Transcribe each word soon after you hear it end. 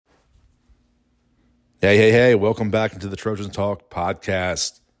Hey, welcome back into the Trojans Talk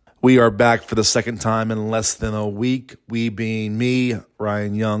podcast. We are back for the second time in less than a week. We being me,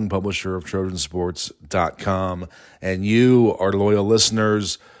 Ryan Young, publisher of Trojansports.com, and you, our loyal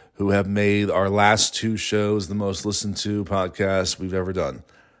listeners who have made our last two shows the most listened to podcasts we've ever done,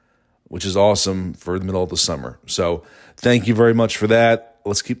 which is awesome for the middle of the summer. So thank you very much for that.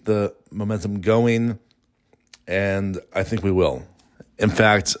 Let's keep the momentum going, and I think we will. In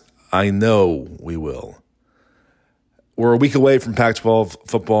fact, I know we will. We're a week away from Pac-12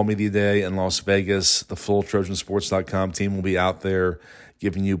 Football Media Day in Las Vegas. The full Trojansports.com team will be out there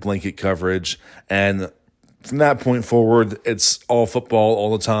giving you blanket coverage. And from that point forward, it's all football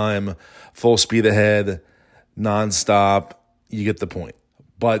all the time, full speed ahead, nonstop. You get the point.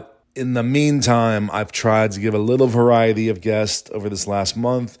 But in the meantime, I've tried to give a little variety of guests over this last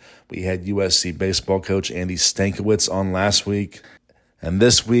month. We had USC baseball coach Andy Stankiewicz on last week. And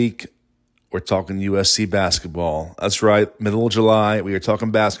this week, we're talking USC basketball. That's right, middle of July, we are talking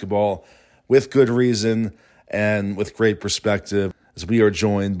basketball with good reason and with great perspective, as we are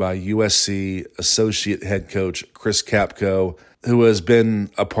joined by USC associate head coach Chris Capko, who has been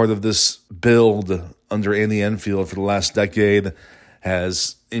a part of this build under Andy Enfield for the last decade,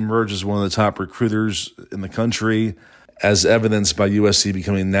 has emerged as one of the top recruiters in the country, as evidenced by USC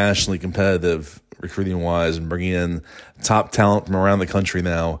becoming nationally competitive recruiting-wise and bringing in top talent from around the country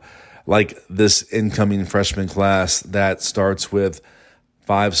now, like this incoming freshman class that starts with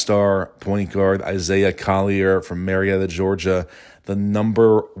five-star point guard Isaiah Collier from Marietta, Georgia, the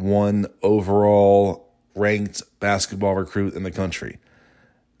number one overall ranked basketball recruit in the country.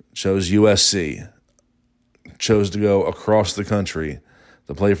 Chose USC, chose to go across the country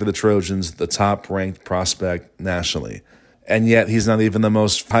to play for the Trojans, the top-ranked prospect nationally. And yet he's not even the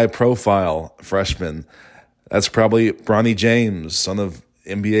most high-profile freshman. That's probably Bronny James, son of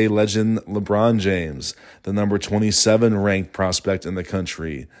NBA legend LeBron James, the number 27 ranked prospect in the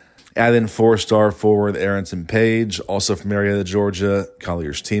country. Add in four-star forward Arrington Page, also from Marietta, Georgia,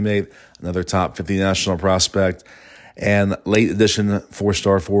 Collier's teammate, another top 50 national prospect. And late addition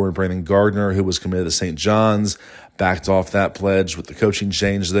four-star forward Brandon Gardner, who was committed to St. John's, backed off that pledge with the coaching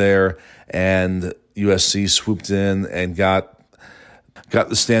change there. And USC swooped in and got the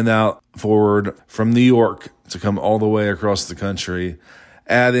standout forward from New York to come all the way across the country.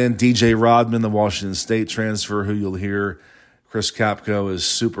 Add in DJ Rodman, the Washington State transfer, who you'll hear Chris Capko is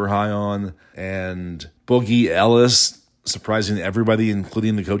super high on, and Boogie Ellis, surprising everybody,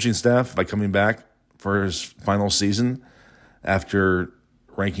 including the coaching staff, by coming back for his final season after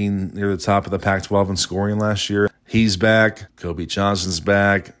ranking near the top of the Pac-12 in scoring last year. He's back. Kobe Johnson's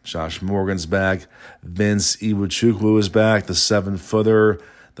back. Josh Morgan's back. Vince Iwuchukwu is back, the 7-footer,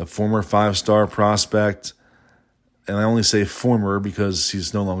 the former five-star prospect. And I only say former because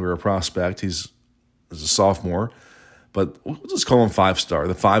he's no longer a prospect. He's a sophomore. But we'll just call him five-star.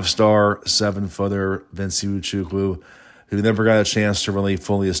 The five-star, 7-footer, Vince Iwuchukwu, who never got a chance to really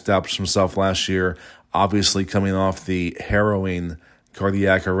fully establish himself last year, obviously coming off the harrowing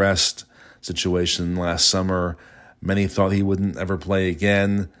cardiac arrest situation last summer. Many thought he wouldn't ever play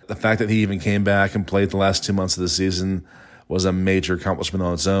again. The fact that he even came back and played the last 2 months of the season was a major accomplishment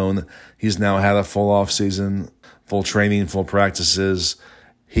on its own. He's now had a full off season, full training, full practices.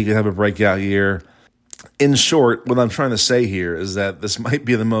 He could have a breakout year. In short, what I'm trying to say here is that this might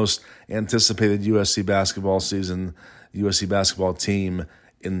be the most anticipated USC basketball season, USC basketball team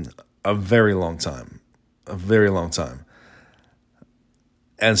in a very long time. A very long time.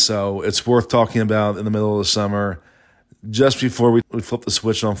 And so it's worth talking about in the middle of the summer, just before we flip the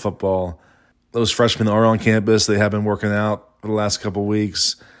switch on football. Those freshmen are on campus. They have been working out for the last couple of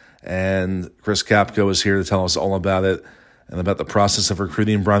weeks. And Chris Capko is here to tell us all about it and about the process of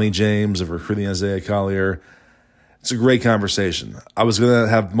recruiting Bronny James, of recruiting Isaiah Collier. It's a great conversation. I was going to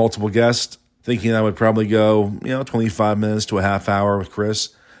have multiple guests, thinking I would probably go, 25 minutes to a half hour with Chris.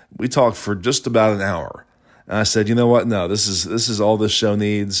 We talked for just about an hour. And I said, you know what? No, this is all this show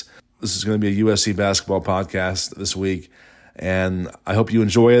needs. This is going to be a USC basketball podcast this week. And I hope you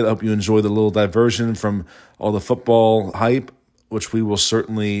enjoy it. I hope you enjoy the little diversion from all the football hype, which we will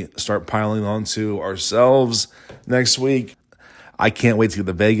certainly start piling onto ourselves next week. I can't wait to get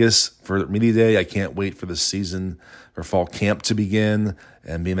to Vegas for Media Day. I can't wait for the season, for fall camp to begin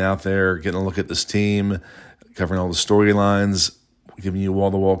and being out there, getting a look at this team, covering all the storylines, giving you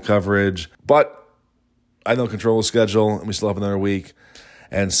wall-to-wall coverage. But I don't control the schedule, and we still have another week.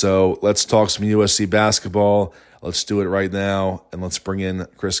 And so let's talk some USC basketball. Let's do it right now, and let's bring in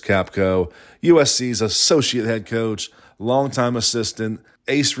Chris Capko, USC's associate head coach, longtime assistant,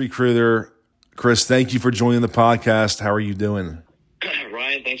 ace recruiter. Chris, thank you for joining the podcast. How are you doing?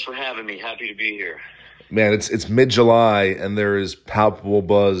 Ryan, thanks for having me. Happy to be here. Man, it's mid-July and there is palpable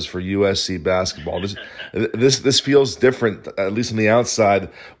buzz for USC basketball. This feels different, at least on the outside.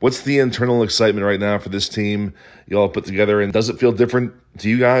 What's the internal excitement right now for this team you all put together, and does it feel different to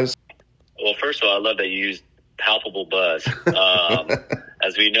you guys? Well, first of all, I love that you used palpable buzz.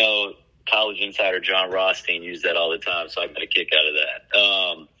 As we know, college insider John Rothstein used that all the time, so I got a kick out of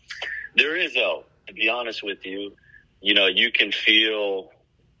that. There is, though, to be honest with you, you can feel,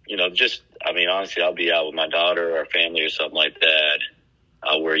 honestly, I'll be out with my daughter or family or something like that.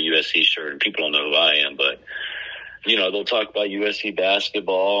 I'll wear a USC shirt, and people don't know who I am, but, they'll talk about USC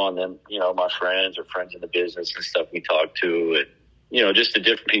basketball, and then, my friends or friends in the business and stuff we talk to, and, just the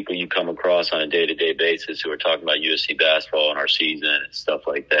different people you come across on a day-to-day basis who are talking about USC basketball and our season and stuff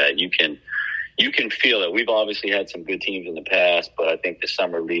like that. You can feel it. We've obviously had some good teams in the past, but I think the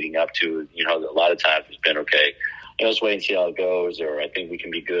summer leading up to, a lot of times it's been okay. Let's wait and see how it goes, or I think we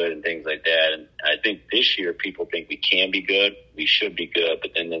can be good and things like that. And I think this year people think we can be good, we should be good,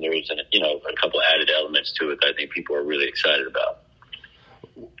 but then there's a couple added elements to it that I think people are really excited about.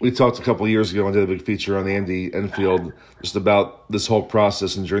 We talked a couple of years ago and did a big feature on Andy Enfield just about this whole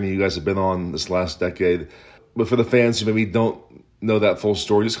process and journey you guys have been on this last decade. But for the fans who maybe don't know that full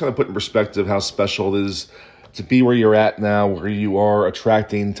story, just kind of put in perspective how special it is to be where you're at now, where you are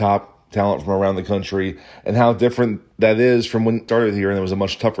attracting top talent from around the country, and how different that is from when you started here and it was a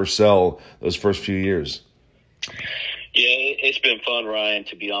much tougher sell those first few years. Yeah, it's been fun, Ryan,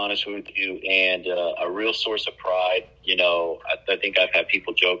 to be honest with you, and a real source of pride. I think I've had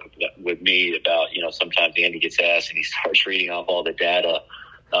people joke with me about, sometimes Andy gets asked and he starts reading off all the data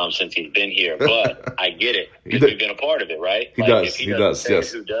since he's been here. But I get it, because we've been a part of it, right? He does,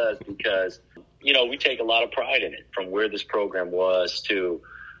 yes. Who does, because, we take a lot of pride in it, from where this program was to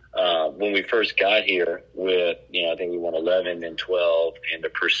when we first got here with, I think we won 11 and 12, and the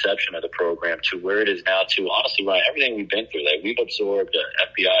perception of the program to where it is now to, honestly, Ryan, everything we've been through, like we've absorbed an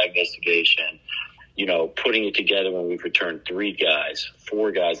FBI investigation, putting it together when we've returned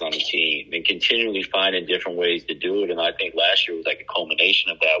 4 guys on the team, and continually finding different ways to do it. And I think last year was like a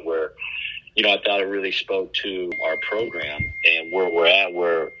culmination of that, where, I thought it really spoke to our program and where we're at,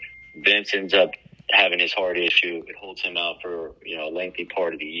 where Vince ends up having his heart issue. It holds him out for, a lengthy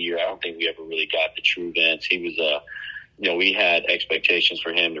part of the year. I don't think we ever really got the true Vince. He was, we had expectations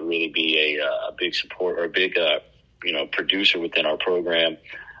for him to really be a big support, or a big, producer within our program.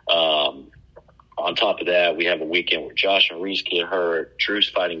 On top of that, we have a weekend where Josh and Reese get hurt. Drew's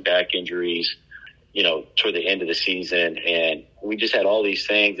fighting back injuries, toward the end of the season. And we just had all these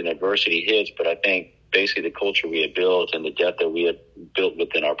things, and adversity hits. But I think basically the culture we had built and the depth that we had built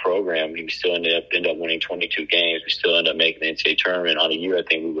within our program, we still end up winning 22 games. We still end up making the NCAA tournament on a year, I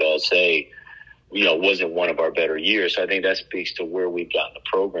think we would all say, wasn't one of our better years. So I think that speaks to where we've gotten the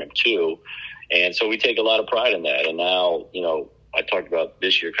program to. And so we take a lot of pride in that. And now, I talked about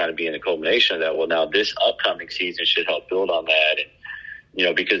this year kind of being the culmination of that. Well, now this upcoming season should help build on that.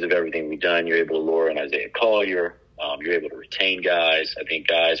 And, because of everything we've done, you're able to lure in Isaiah Collier. You're able to retain guys. I think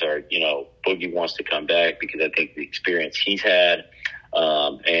guys are, Boogie wants to come back because I think the experience he's had.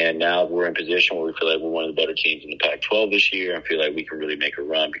 And now we're in position where we feel like we're one of the better teams in the Pac-12 this year, and feel like we can really make a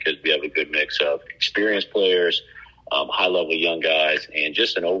run because we have a good mix of experienced players, high-level young guys, and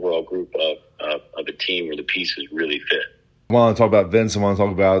just an overall group of a team where the pieces really fit. I want to talk about Vince. I want to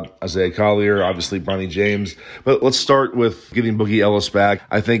talk about Isaiah Collier, obviously Bronny James. But let's start with getting Boogie Ellis back.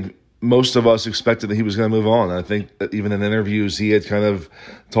 I think most of us expected that he was going to move on. I think that even in interviews, he had kind of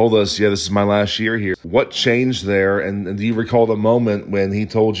told us, this is my last year here. What changed there? And do you recall the moment when he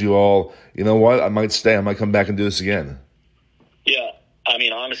told you all, you know what, I might stay, I might come back and do this again? Yeah.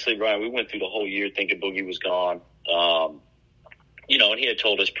 Honestly, Brian, we went through the whole year thinking Boogie was gone. And he had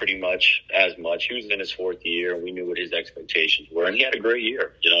told us pretty much as much. He was in his 4th year, and we knew what his expectations were. And he had a great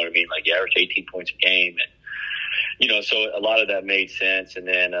year. You know what I mean? Like, he averaged 18 points a game. And, so a lot of that made sense. And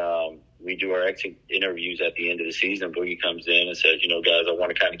then we do our exit interviews at the end of the season. Boogie comes in and says, guys, I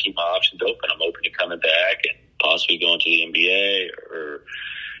want to kind of keep my options open. I'm open to coming back and possibly going to the NBA or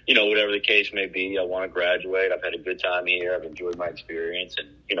whatever the case may be. I want to graduate. I've had a good time here. I've enjoyed my experience.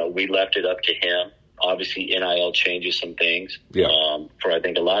 And, we left it up to him. Obviously, NIL changes some things for, I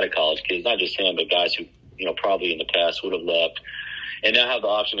think, a lot of college kids, not just him, but guys who, probably in the past would have left and now have the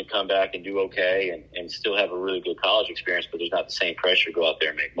option to come back and do okay and still have a really good college experience, but there's not the same pressure to go out there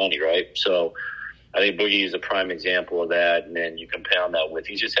and make money, right? So I think Boogie is a prime example of that. And then you compound that with,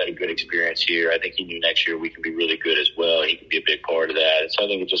 he's just had a good experience here. I think he knew next year we can be really good as well. He can be a big part of that. And so I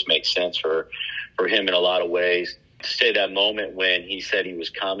think it just makes sense for him in a lot of ways. To say that moment when he said he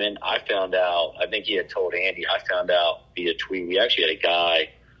was coming, I found out, I think he had told Andy, I found out via tweet. We actually had a guy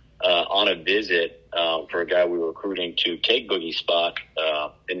on a visit for a guy we were recruiting to take Boogie's spot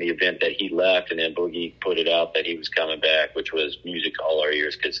in the event that he left, and then Boogie put it out that he was coming back, which was music to all our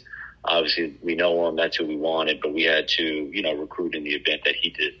ears because obviously we know him, that's who we wanted, but we had to, recruit in the event that he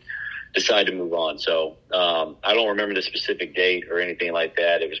did decide to move on. So I don't remember the specific date or anything like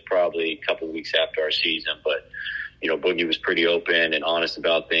that. It was probably a couple of weeks after our season, but Boogie was pretty open and honest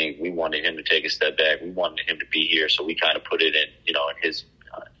about things. We wanted him to take a step back. We wanted him to be here, so we kind of put it in,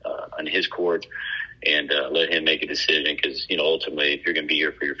 in his court and let him make a decision because, ultimately, if you're going to be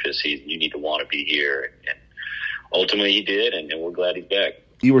here for your fifth season, you need to want to be here. And ultimately, he did, and we're glad he's back.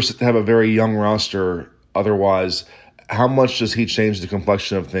 You were set to have a very young roster otherwise. How much does he change the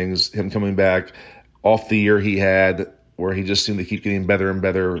complexion of things, him coming back off the year he had where he just seemed to keep getting better and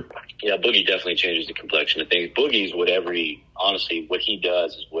better? Yeah, Boogie definitely changes the complexion of things. Boogie's what he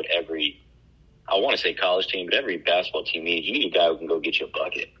does is what every, I want to say college team, but every basketball team needs. You need a guy who can go get you a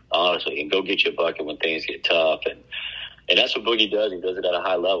bucket, honestly, and go get you a bucket when things get tough. And that's what Boogie does. He does it at a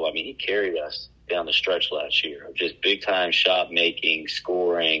high level. I mean, he carried us down the stretch last year, just big-time shot making,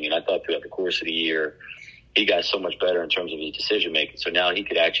 scoring, and I thought throughout the course of the year, he got so much better in terms of his decision-making. So now he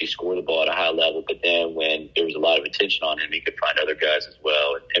could actually score the ball at a high level, but then when there was a lot of attention on him, he could find other guys as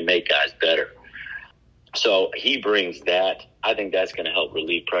well and make guys better. So he brings that. I think that's going to help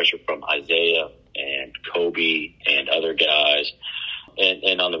relieve pressure from Isaiah and Kobe and other guys.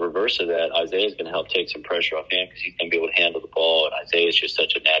 And on the reverse of that, Isaiah's going to help take some pressure off him because he's going to be able to handle the ball. And Isaiah's just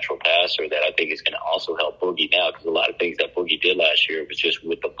such a natural passer that I think is going to also help Boogie now because a lot of things that Boogie did last year was just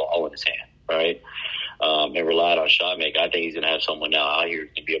with the ball in his hand, right? And relied on shot making. I think he's going to have someone now out here who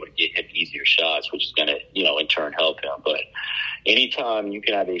can be able to get him easier shots, which is going to, in turn help him. But anytime you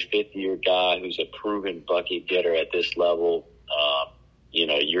can have a fifth-year guy who's a proven bucket getter at this level,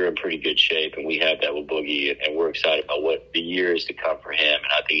 you're in pretty good shape, and we have that with Boogie, and we're excited about what the year is to come for him,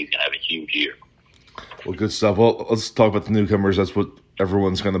 and I think he's going to have a huge year. Well, good stuff. Well, let's talk about the newcomers. That's what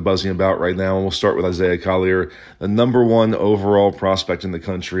everyone's kind of buzzing about right now, and we'll start with Isaiah Collier, the number one overall prospect in the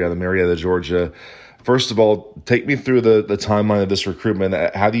country out of Marietta, Georgia. First of all, take me through the timeline of this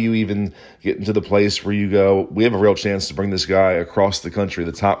recruitment. How do you even get into the place where you go, we have a real chance to bring this guy across the country,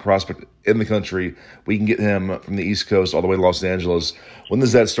 the top prospect in the country. We can get him from the East Coast all the way to Los Angeles. When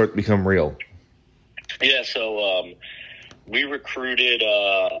does that start to become real? Yeah, so we recruited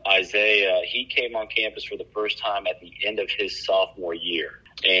Isaiah. He came on campus for the first time at the end of his sophomore year.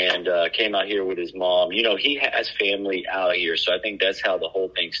 And came out here with his mom. He has family out here, so I think that's how the whole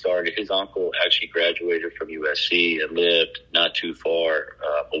thing started. His uncle actually graduated from USC and lived not too far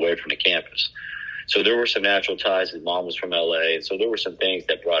away from the campus. So there were some natural ties. His mom was from L.A., and so there were some things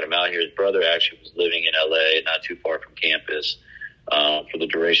that brought him out here. His brother actually was living in L.A., not too far from campus, for the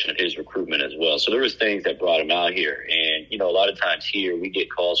duration of his recruitment as well. So there was things that brought him out here. And, a lot of times here we get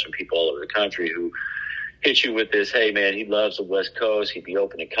calls from people all over the country who hit you with this, hey, man, he loves the West Coast. He'd be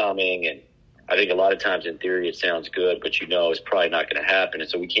open to coming. And I think a lot of times in theory it sounds good, but it's probably not going to happen. And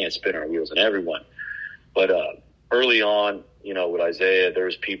so we can't spin our wheels on everyone. But early on, with Isaiah, there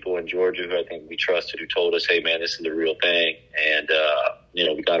was people in Georgia who I think we trusted who told us, hey, man, this is the real thing. And,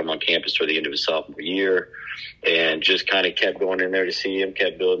 we got him on campus for the end of his sophomore year and just kind of kept going in there to see him,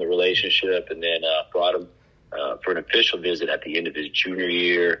 kept building the relationship, and then brought him for an official visit at the end of his junior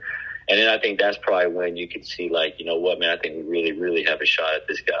year. And then I think that's probably when you can see, like, you know what, man, I think we really, really have a shot at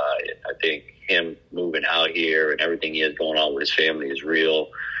this guy. And I think him moving out here and everything he has going on with his family is real.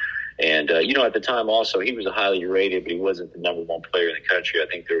 And, at the time also, he was a highly rated, but he wasn't the number one player in the country. I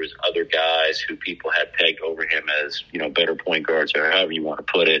think there was other guys who people had pegged over him as, better point guards or however you want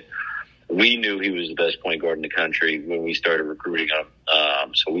to put it. We knew he was the best point guard in the country when we started recruiting him.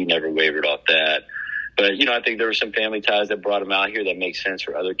 So we never wavered off that. But, I think there were some family ties that brought him out here that makes sense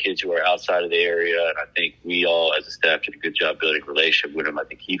for other kids who are outside of the area. And I think we all, as a staff, did a good job building a relationship with him. I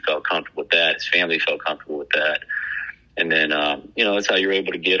think he felt comfortable with that. His family felt comfortable with that. And then, that's how you're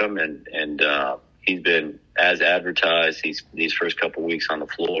able to get him. And he's been, as advertised, these first couple of weeks on the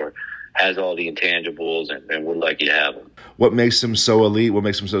floor, has all the intangibles, and we're lucky to have him. What makes him so elite? What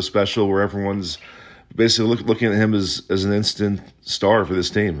makes him so special where everyone's basically looking at him as an instant star for this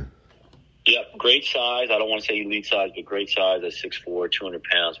team? Yeah, great size. I don't want to say elite size, but great size at 6'4", 200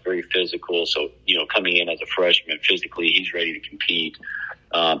 pounds, very physical. So, coming in as a freshman, physically, he's ready to compete.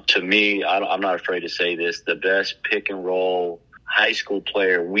 To me, I'm not afraid to say this, the best pick-and-roll high school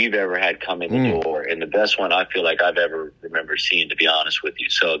player we've ever had come in the door, and the best one I feel like I've ever remembered seeing, to be honest with you.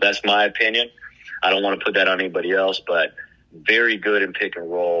 So that's my opinion. I don't want to put that on anybody else, but very good in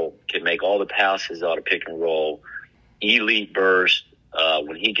pick-and-roll, can make all the passes out of pick-and-roll, elite burst.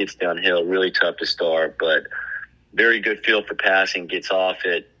 When he gets downhill, really tough to start, but very good feel for passing, gets off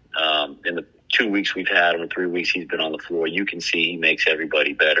it, In the 2 weeks we've had him, 3 weeks he's been on the floor, you can see he makes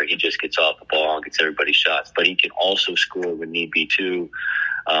everybody better. He just gets off the ball and gets everybody shots. But he can also score when need be, too.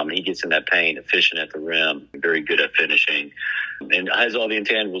 He gets in that paint, efficient at the rim, very good at finishing. And has all the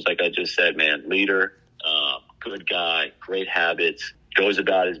intangibles, like I just said, man. Leader, good guy, great habits, goes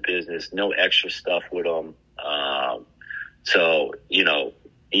about his business, no extra stuff with him. So,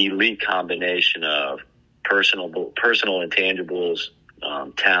 elite combination of personal intangibles,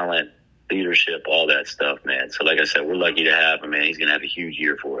 talent, leadership, all that stuff, man. So like I said, we're lucky to have him, man. He's going to have a huge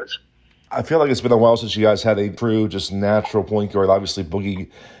year for us. I feel like it's been a while since you guys had a true, just natural point guard. Obviously, Boogie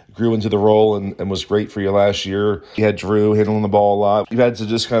grew into the role and was great for you last year. You had Drew handling the ball a lot. You've had to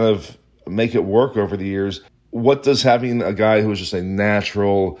just kind of make it work over the years. What does having a guy who is just a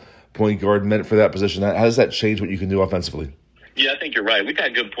natural point guard meant for that position? How does that change what you can do offensively? Yeah, I think you're right. We've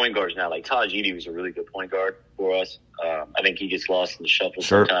got good point guards now. Like Taj Edey was a really good point guard for us. I think he gets lost in the shuffle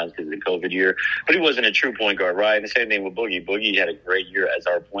sometimes because of the COVID year. But he wasn't a true point guard, right? And the same thing with Boogie. Boogie had a great year as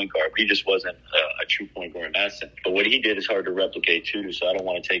our point guard. But he just wasn't a true point guard in that sense. But what he did is hard to replicate, too, so I don't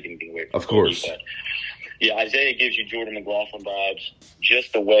want to take anything away from Of course. Boogie, but yeah, Isaiah gives you Jordan McLaughlin vibes.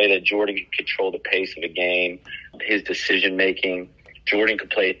 Just the way that Jordan can control the pace of a game, his decision-making. Jordan could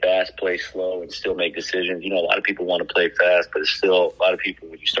play fast, play slow, and still make decisions. A lot of people want to play fast, but it's still a lot of people,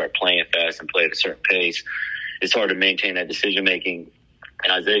 when you start playing fast and play at a certain pace, it's hard to maintain that decision-making.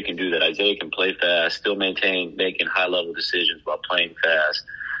 And Isaiah can do that. Isaiah can play fast, still maintain making high-level decisions while playing fast,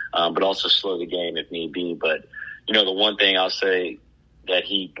 but also slow the game if need be. But, the one thing I'll say that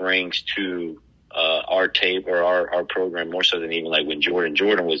he brings to our tape or our program, more so than even like when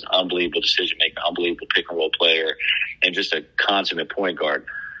Jordan was unbelievable decision maker, unbelievable pick and roll player, and just a consummate point guard.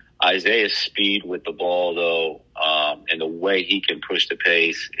 Isaiah's speed with the ball, though, and the way he can push the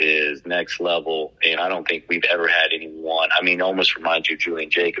pace is next level. And I don't think we've ever had anyone. Almost reminds you of Julian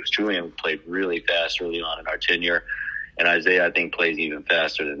Jacobs. Julian played really fast early on in our tenure. And Isaiah, I think, plays even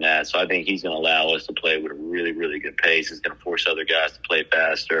faster than that. So I think he's going to allow us to play with a really, really good pace. He's going to force other guys to play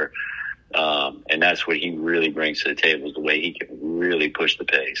faster. And that's what he really brings to the table, is the way he can really push the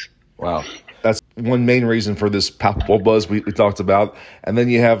pace. Wow. That's one main reason for this palpable buzz we talked about. And then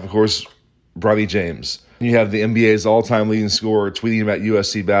you have, of course, Bronny James. You have the NBA's all-time leading scorer tweeting about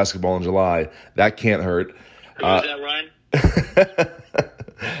USC basketball in July. That can't hurt. Who is that, Ryan?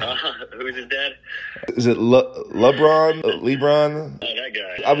 Who's his dad? Is it LeBron? Oh, that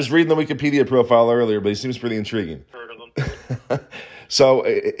guy. I was reading the Wikipedia profile earlier, but he seems pretty intriguing. Heard of him. So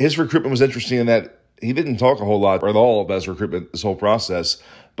his recruitment was interesting in that he didn't talk a whole lot at all about his recruitment, this whole process.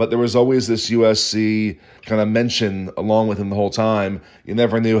 But there was always this USC kind of mention along with him the whole time. You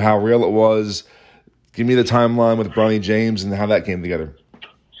never knew how real it was. Give me the timeline with Bronny James and how that came together.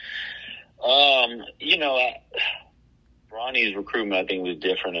 Bronny's recruitment, I think, was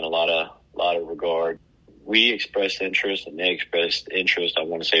different in a lot of regard. We expressed interest, and they expressed interest, I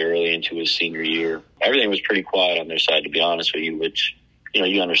want to say, early into his senior year. Everything was pretty quiet on their side, to be honest with you, which,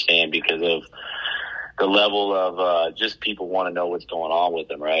 you understand because of the level of just people want to know what's going on with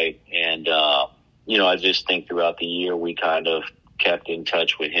them, right? And, I just think throughout the year we kind of kept in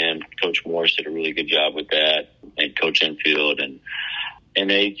touch with him. Coach Morris did a really good job with that, and Coach Enfield. And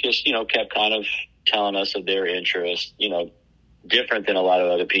they just, kept kind of telling us of their interest, different than a lot of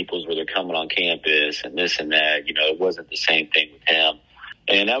other people's where they're coming on campus and this and that. It wasn't the same thing with him.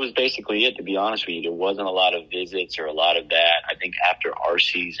 And that was basically it, to be honest with you. There wasn't a lot of visits or a lot of that. I think after our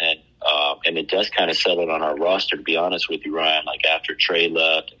season, and the dust kind of settled on our roster, to be honest with you, Ryan, like after Trey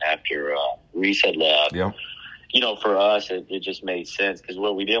left and after Reese had left, yeah. For us, it just made sense because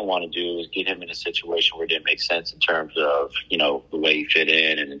what we didn't want to do is get him in a situation where it didn't make sense in terms of, the way he fit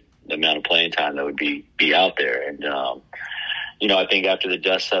in and the amount of playing time that would be out there. And, I think after the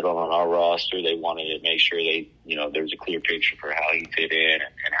dust settled on our roster, they wanted to make sure there was a clear picture for how he fit in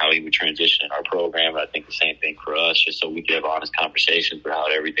and how he would transition in our program. And I think the same thing for us, just so we could have honest conversations about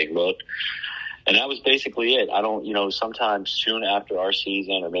how everything looked. And that was basically it. I don't, sometimes soon after our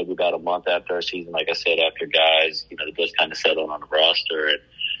season or maybe about a month after our season, like I said, after guys, the dust kind of settled on the roster and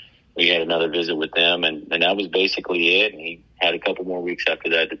we had another visit with them and that was basically it. And he had a couple more weeks after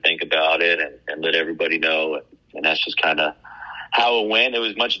that to think about it and let everybody know. And that's just kind of how it went. It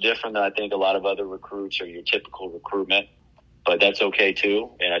was much different than I think a lot of other recruits or your typical recruitment, but that's okay too.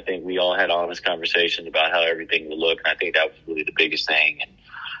 And I think we all had honest conversations about how everything would look. And I think that was really the biggest thing.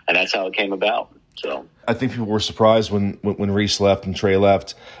 And that's how it came about. So I think people were surprised when Reese left and Trey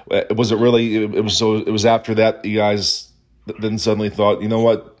left. Was it really? It was after that you guys then suddenly thought, you know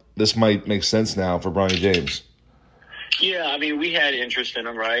what, this might make sense now for Bronny James. Yeah, I mean, we had interest in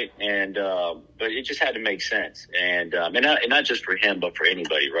him, right? And but it just had to make sense, and not just for him, but for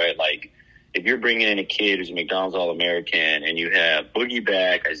anybody, right? Like, if you're bringing in a kid who's a McDonald's All-American, and you have Boogie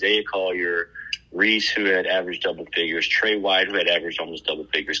back, Isaiah Collier, Reese, who had averaged double figures, Trey White, who had averaged almost double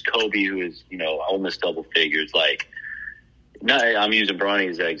figures, Kobe, who is almost double figures, like. I'm using Bronny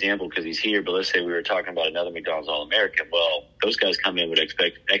as an example because he's here, but let's say we were talking about another McDonald's All-American. Well, those guys come in with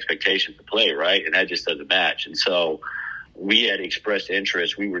expectations to play, right? And that just doesn't match. And so we had expressed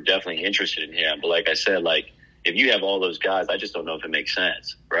interest. We were definitely interested in him. But like I said, like, if you have all those guys, I just don't know if it makes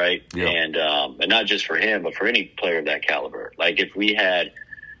sense, right? Yeah. And not just for him, but for any player of that caliber. Like, if we had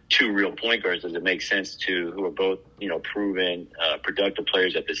two real point guards, does it make sense who are both, proven, productive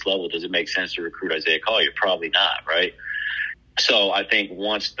players at this level, does it make sense to recruit Isaiah Collier? Probably not, right? So I think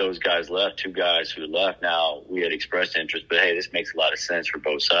once those guys left, two guys who left now, we had expressed interest, but hey, this makes a lot of sense for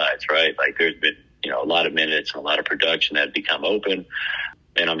both sides, right? Like, there's been, a lot of minutes and a lot of production that had become open.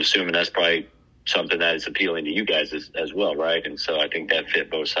 And I'm assuming that's probably something that is appealing to you guys as well, right? And so I think that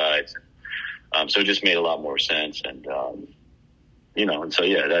fit both sides. So it just made a lot more sense. And, and so,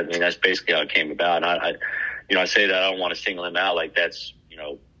 yeah, that's basically how it came about. And I say that I don't want to single him out like that's,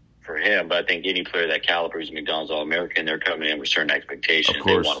 for him, but I think any player that caliber is a McDonald's All-American, they're coming in with certain expectations.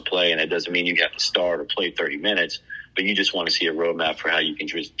 They want to play, and it doesn't mean you have to start or play 30 minutes, but you just want to see a roadmap for how you can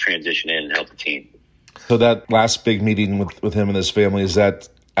transition in and help the team. So that last big meeting with him and his family, is that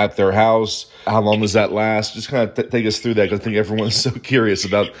at their house? How long does that last? Just kind of take us through that, because I think everyone's so curious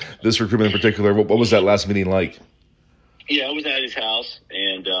about this recruitment in particular. What was that last meeting like? Yeah, I was at his house,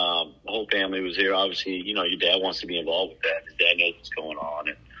 and the whole family was there. Obviously, your dad wants to be involved with that. His dad knows what's going on,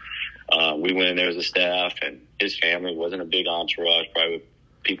 and we went in there as a staff, and his family wasn't a big entourage.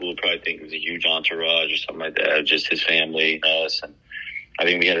 People would probably think it was a huge entourage or something like that. It was just his family, us. And I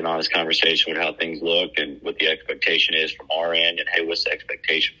think we had an honest conversation with how things look and what the expectation is from our end, and hey, what's the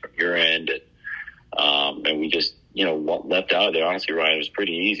expectation from your end? And we just, left out of there. Honestly, Ryan, it was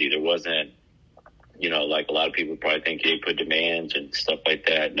pretty easy. There wasn't, like a lot of people probably think they put demands and stuff like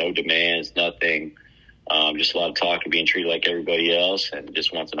that. No demands, nothing. Just a lot of talk and being treated like everybody else, and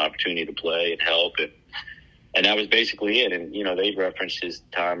just wants an opportunity to play and help. And that was basically it. And, they referenced his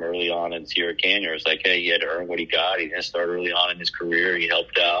time early on in Sierra Canyon. It's like, hey, he had to earn what he got. He didn't start early on in his career. He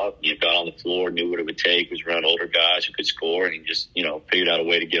helped out. He got on the floor, knew what it would take. He was around older guys who could score, and he just, figured out a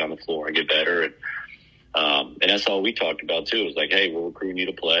way to get on the floor and get better. And that's all we talked about, too. It was like, hey, we're recruiting you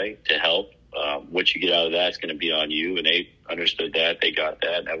to play, to help. What you get out of that is going to be on you. And they understood that. They got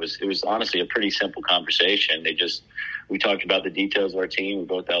that. It was honestly a pretty simple conversation. We talked about the details of our team. We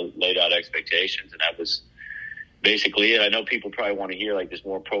both laid out expectations, and that was basically it. I know people probably want to hear like this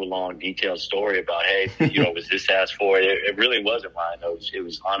more prolonged, detailed story about, hey, was this asked for? It really wasn't, Ryan. It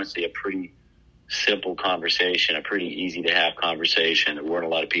was honestly a pretty simple conversation, a pretty easy to have conversation. There weren't a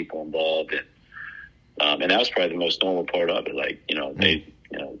lot of people involved, and that was probably the most normal part of it. Like,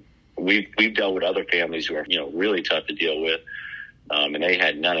 We've dealt with other families who are, really tough to deal with, and they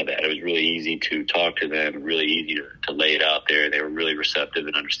had none of that. It was really easy to talk to them, really easy to lay it out there. They were really receptive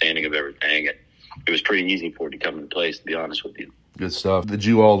and understanding of everything. And it was pretty easy for it to come into place, to be honest with you. Good stuff. Did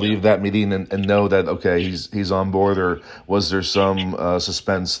you all leave that meeting and know that, okay, he's on board, or was there some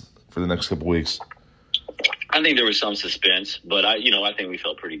suspense for the next couple of weeks? I think there was some suspense, but I think we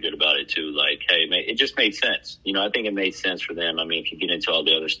felt pretty good about it too. Like, hey, it just made sense. I think it made sense for them. I mean, if you get into all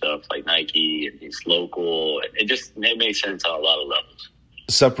the other stuff like Nike and it's local, it made sense on a lot of levels.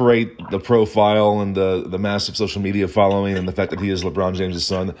 Separate the profile and the massive social media following and the fact that he is LeBron James'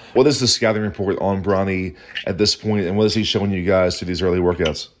 son. What is the scouting report on Bronny at this point, and what is he showing you guys through these early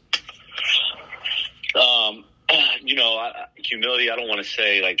workouts? Humility. I don't want to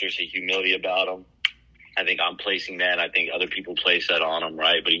say like there's a humility about him. I think I'm placing that. I think other people place that on him,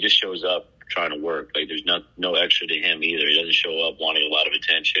 right? But he just shows up trying to work. Like, there's no extra to him either. He doesn't show up wanting a lot of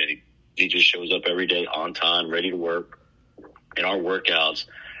attention. He just shows up every day on time, ready to work. In our workouts,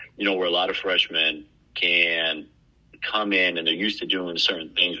 where a lot of freshmen can come in and they're used to doing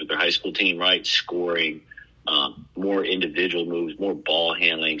certain things with their high school team, right? Scoring, more individual moves, more ball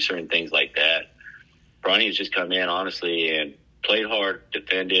handling, certain things like that. Bronny has just come in, honestly, and played hard,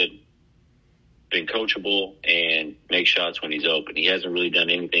 defended, been coachable, and make shots when he's open. He hasn't really done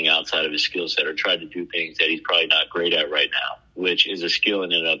anything outside of his skill set or tried to do things that he's probably not great at right now, which is a skill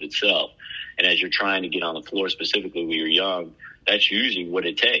in and of itself. And as you're trying to get on the floor, specifically when you're young, that's usually what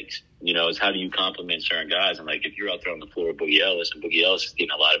it takes. Is how do you compliment certain guys? And like, if you're out there on the floor with Boogie Ellis and Boogie Ellis is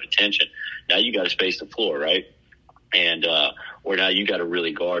getting a lot of attention, now you got to space the floor, right? And, or now you got to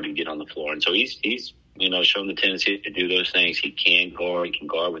really guard and get on the floor. And so he's shown the tendency to do those things. He can guard. He can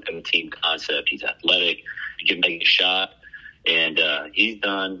guard within the team concept. He's athletic. he can make a shot. And he's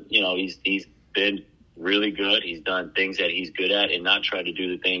done, he's been really good. He's done things that he's good at and not tried to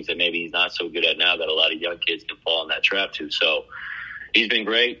do the things that maybe he's not so good at now that a lot of young kids can fall in that trap to. So he's been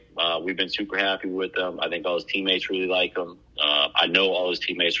great. We've been super happy with him. I think all his teammates really like him. I know all his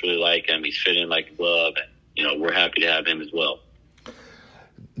teammates really like him. He's fit in like a glove. And, we're happy to have him as well.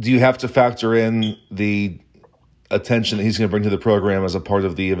 Do you have to factor in the attention that he's going to bring to the program as a part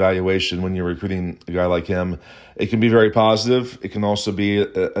of the evaluation when you're recruiting a guy like him? It can be very positive. It can also be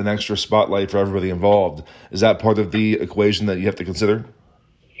an extra spotlight for everybody involved. Is that part of the equation that you have to consider?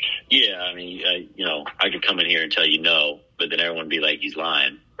 Yeah, I mean, I could come in here and tell you no, but then everyone would be like, he's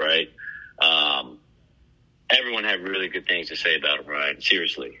lying, right? Everyone had really good things to say about him, Ryan,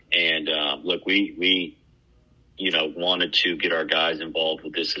 seriously. And look, we wanted to get our guys involved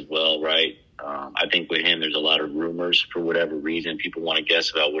with this as well, right? I think with him, there's a lot of rumors for whatever reason. People want to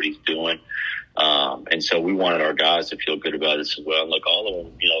guess about what he's doing. And so we wanted our guys to feel good about this as well. And look, all of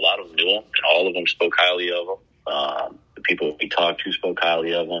them, a lot of them knew him, and all of them spoke highly of him. The people we talked to spoke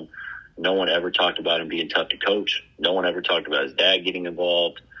highly of him. No one ever talked about him being tough to coach. No one ever talked about his dad getting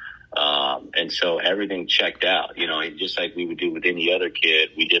involved. And so everything checked out, just like we would do with any other kid.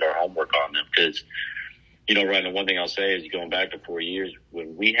 We did our homework on them because, Ryan, the one thing I'll say is going back to 4 years,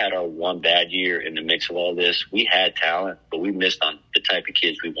 when we had our one bad year in the mix of all this, we had talent, but we missed on the type of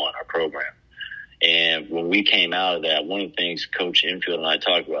kids we want in our program. And when we came out of that, one of the things Coach Enfield and I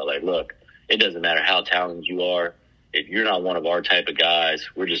talked about, like, look, it doesn't matter how talented you are. If you're not one of our type of guys,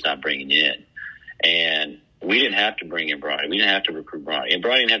 we're just not bringing you in. And we didn't have to bring in Bronny. We didn't have to recruit Bronny. And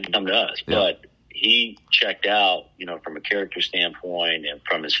Bronny didn't have to come to us. Yeah. But he checked out, from a character standpoint and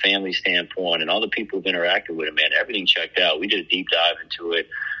from his family standpoint and all the people who've interacted with him, man, everything checked out. We did a deep dive into it,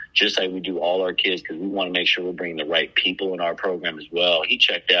 just like we do all our kids, because we want to make sure we're bringing the right people in our program as well. He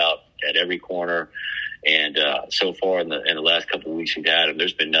checked out at every corner. And so far in the last couple of weeks we've had him,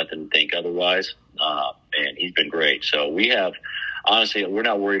 there's been nothing to think otherwise. And he's been great. So honestly, we're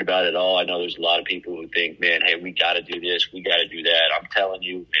not worried about it at all. I know there's a lot of people who think, man, hey, we got to do this, we got to do that. I'm telling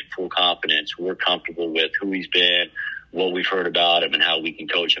you in full confidence, we're comfortable with who he's been, what we've heard about him, and how we can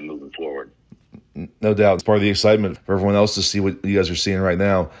coach him moving forward. No doubt. It's part of the excitement for everyone else to see what you guys are seeing right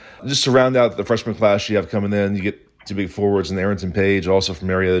now. Just to round out the freshman class you have coming in, you get two big forwards in Arrington Page, also from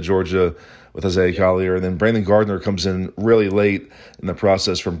Marietta, Georgia, with Isaiah Collier. And then Brandon Gardner comes in really late in the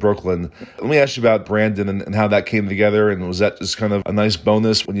process from Brooklyn. Let me ask you about Brandon and how that came together. And was that just kind of a nice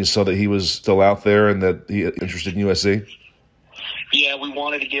bonus when you saw that he was still out there and that he interested in USC? Yeah, we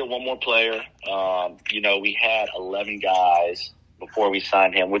wanted to get one more player. We had 11 guys before we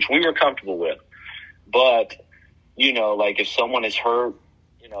signed him, which we were comfortable with. But, if someone is hurt,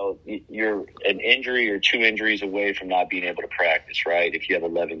 you're an injury or two injuries away from not being able to practice, right, if you have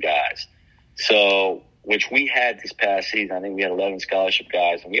 11 guys. So, which we had this past season. I think we had 11 scholarship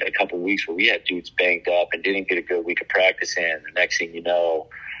guys, and we had a couple of weeks where we had dudes banged up and didn't get a good week of practice in. The next thing you know,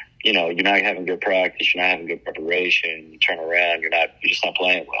 you're not having good practice, you're not having good preparation, you turn around, you're just not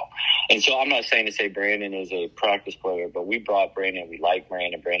playing well. And so I'm not saying to say Brandon is a practice player, but we brought Brandon. We like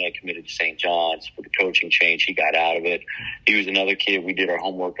Brandon. Brandon committed to St. John's. With the coaching change, he got out of it. He was another kid we did our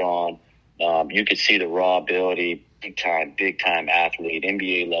homework on. You could see the raw ability, big time athlete,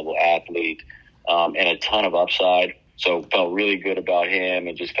 NBA level athlete, and a ton of upside. So felt really good about him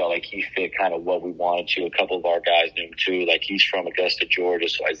and just felt like he fit kind of what we wanted to. A couple of our guys knew him too. Like, he's from Augusta, Georgia,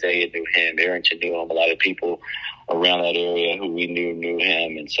 so Isaiah knew him. Arrington knew him. A lot of people around that area who we knew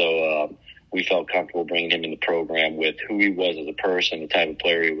him. And so we felt comfortable bringing him in the program with who he was as a person, the type of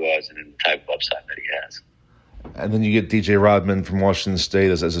player he was, and then the type of upside that he has. And then you get DJ Rodman from Washington State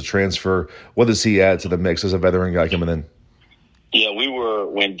as a transfer. What does he add to the mix as a veteran guy coming in? Yeah,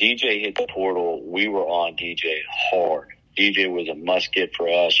 when DJ hit the portal, we were on DJ hard. DJ was a must-get for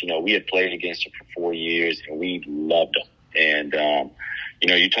us. We had played against him for 4 years, and we loved him. And,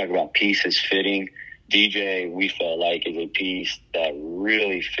 you talk about pieces fitting. DJ, we felt like, is a piece that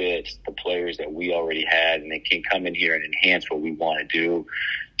really fits the players that we already had, and they can come in here and enhance what we want to do.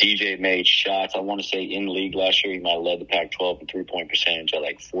 DJ made shots. I want to say in league last year, he might have led the Pac-12 in three-point percentage at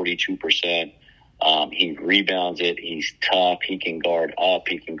like 42%. He rebounds it. He's tough. He can guard up.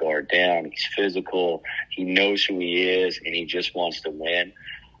 He can guard down. He's physical. He knows who he is, and he just wants to win.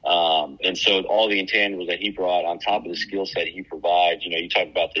 And so all the intangibles that he brought on top of the skill set he provides, you talk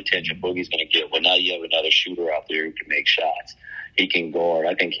about the attention Boogie's going to get. Well, now you have another shooter out there who can make shots. He can guard.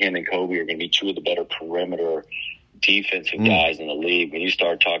 I think him and Kobe are going to be two of the better perimeter defensive guys in the league. When you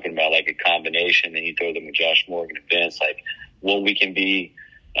start talking about like a combination, then you throw them with Josh Morgan and Vince, like what we can be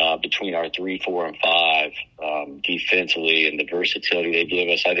between our 3, 4, and 5 drive defensively and the versatility they give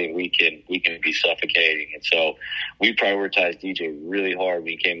us, I think we can be suffocating. And so we prioritized DJ really hard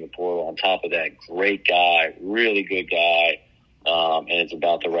when he came to the portal. On top of that, great guy, really good guy, and it's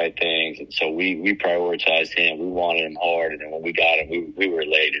about the right things. And so we prioritized him. We wanted him hard, and then when we got him, we were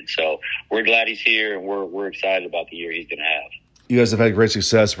elated. So we're glad he's here, and we're excited about the year he's going to have. You guys have had great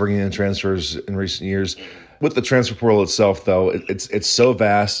success bringing in transfers in recent years. With the transfer portal itself, though, it's so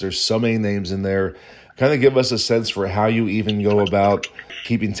vast. There's so many names in there. Kind of give us a sense for how you even go about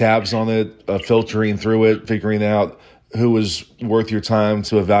keeping tabs on it, filtering through it, figuring out who is worth your time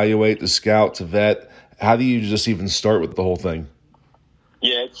to evaluate, to scout, to vet. How do you just even start with the whole thing?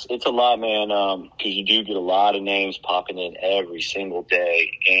 Yeah, it's a lot, man, because you do get a lot of names popping in every single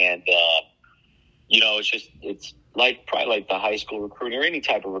day. And, it's probably like the high school recruiting or any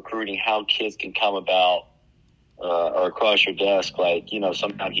type of recruiting, how kids can come about or across your desk.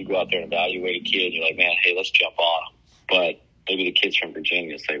 Sometimes you go out there and evaluate a kid and you're like, man, hey, let's jump on them. But maybe the kids from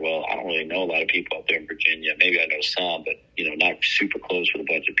Virginia say, well, I don't really know a lot of people out there in Virginia. Maybe I know some, but, not super close with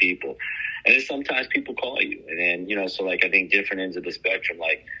a bunch of people. And then sometimes people call you. And then, I think different ends of the spectrum,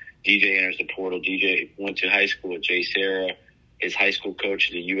 like DJ enters the portal. DJ went to high school with Jay Sarah. His high school coach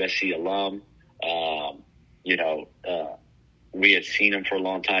is a USC alum. We had seen him for a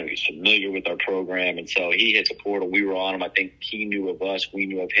long time. He was familiar with our program. And so he hit the portal. We were on him. I think he knew of us. We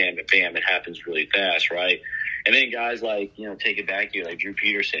knew of him. And bam, it happens really fast, right? And then guys like, take it back here, like Drew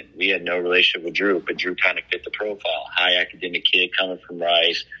Peterson. We had no relationship with Drew, but Drew kind of fit the profile. High academic kid coming from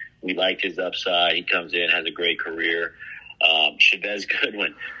Rice. We liked his upside. He comes in, has a great career. Chavez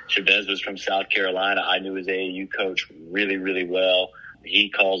Goodwin. Chavez was from South Carolina. I knew his AAU coach really, really well.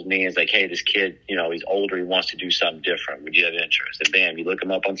 He calls me and is like, hey, this kid, he's older. He wants to do something different. Would you have interest? And bam, you look him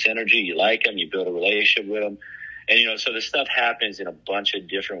up on Synergy. You like him. You build a relationship with him. And, so the stuff happens in a bunch of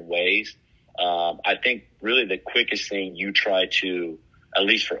different ways. I think really the quickest thing you try to, at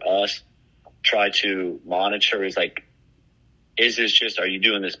least for us, try to monitor is like, is this just, are you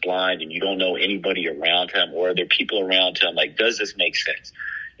doing this blind and you don't know anybody around him, or are there people around him? Like, does this make sense?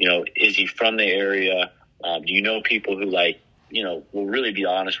 Is he from the area? Do you know people who will really be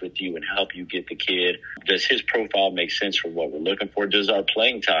honest with you and help you get the kid? Does his profile make sense for what we're looking for? Does our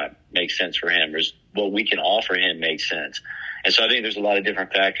playing time make sense for him? Does what we can offer him make sense? And so I think there's a lot of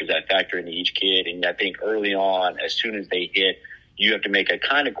different factors that factor into each kid. And I think early on, as soon as they hit, you have to make a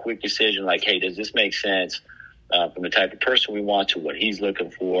kind of quick decision like, hey, does this make sense from the type of person we want to what he's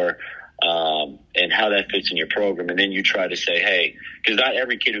looking for, and how that fits in your program. And then you try to say, hey, because not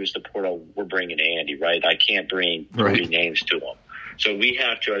every kid who's the portal, we're bringing Andy, right? I can't bring 30 names to him. So we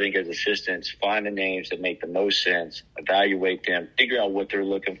have to, I think, as assistants, find the names that make the most sense, evaluate them, figure out what they're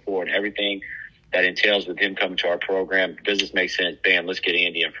looking for, and everything that entails with him coming to our program. Does this make sense? Bam, let's get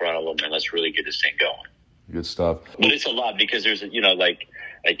Andy in front of him, and let's really get this thing going. Good stuff. But it's a lot because there's, like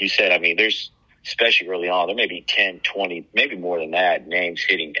you said, I mean, there's, especially early on, there may be 10, 20, maybe more than that, names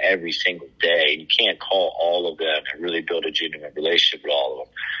hitting every single day. You can't call all of them and really build a genuine relationship with all of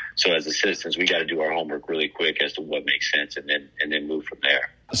them. So as assistants, we got to do our homework really quick as to what makes sense and then move from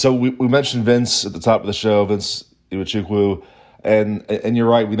there. So we mentioned Vince at the top of the show, Vince Iwuchukwu, and you're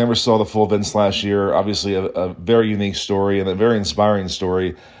right, we never saw the full Vince last year. Obviously a very unique story and a very inspiring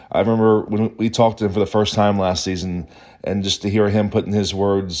story. I remember when we talked to him for the first time last season, and just to hear him put in his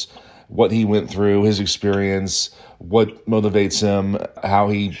words what he went through, his experience, what motivates him, how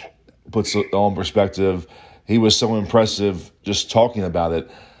he puts it all in perspective. He was so impressive just talking about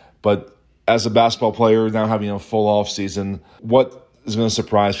it. But as a basketball player, now having a full off season, what is going to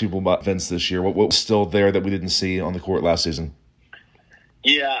surprise people about Vince this year? What was still there that we didn't see on the court last season?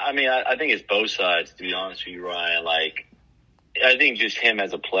 Yeah, I mean, I think it's both sides, to be honest with you, Ryan. I think just him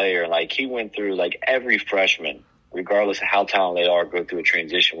as a player, he went through, every freshman, regardless of how talented they are, go through a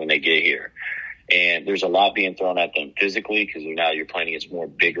transition when they get here. And there's a lot being thrown at them physically because now you're playing against more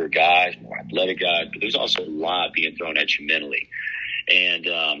bigger guys, more athletic guys, but there's also a lot being thrown at you mentally.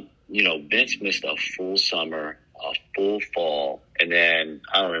 And, Vince missed a full summer, a full fall, and then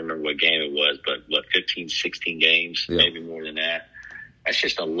I don't remember what game it was, but 15, 16 games, maybe more than that. That's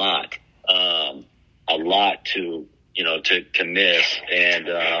just a lot to miss.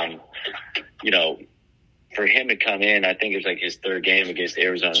 And, for him to come in, I think it was his third game against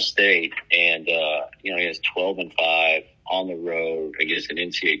Arizona State, and he has 12-5 on the road against an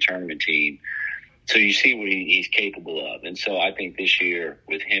NCAA tournament team. So you see what he's capable of. And so I think this year,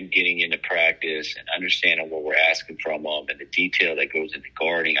 with him getting into practice and understanding what we're asking from him and the detail that goes into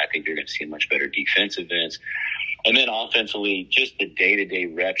guarding, I think you're going to see a much better defensive Vince. And then offensively, just the day-to-day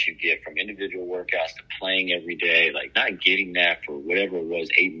reps you get from individual workouts to playing every day, like not getting that for whatever it was,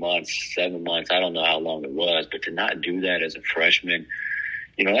 8 months, 7 months, I don't know how long it was, but to not do that as a freshman,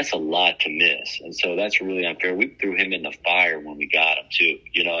 that's a lot to miss. And so that's really unfair. We threw him in the fire when we got him too.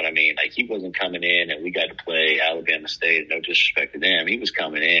 You know what I mean? Like he wasn't coming in and we got to play Alabama State. No disrespect to them. He was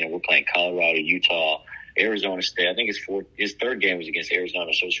coming in and we're playing Colorado, Utah, Arizona State. I think his third game was against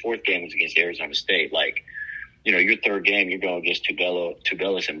Arizona. So his fourth game was against Arizona State. Like, your third game, you're going against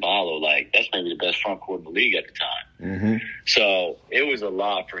Tubelis and Balo. Like, that's maybe the best front court in the league at the time. Mm-hmm. So it was a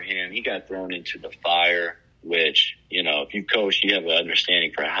lot for him. He got thrown into the fire, which, if you coach, you have an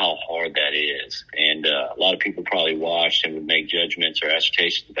understanding for how hard that is. And a lot of people probably watched and would make judgments or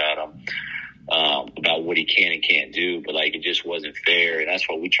assertions about him, about what he can and can't do. But, like, it just wasn't fair. And that's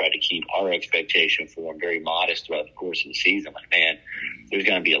why we tried to keep our expectation for him very modest throughout the course of the season. Like, man, there's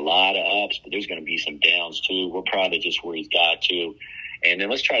going to be a lot of ups, but there's going to be some downs too. We're proud of just where he's got to. And then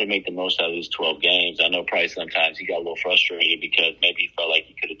let's try to make the most out of these 12 games. I know probably sometimes he got a little frustrated because maybe he felt like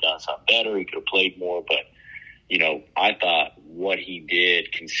he could have done something better. He could have played more. But, I thought what he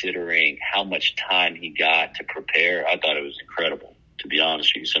did, considering how much time he got to prepare, I thought it was incredible, to be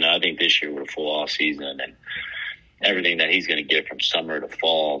honest with you. So now I think this year with a full off season and everything that he's going to get from summer to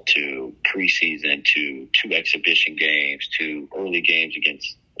fall to preseason to 2 exhibition games to early games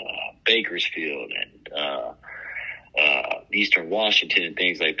against Bakersfield and Eastern Washington and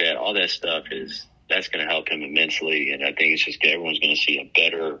things like that, all that stuff that's going to help him immensely. And I think it's just everyone's going to see a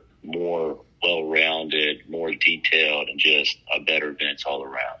better, more well-rounded, more detailed, and just a better Vince all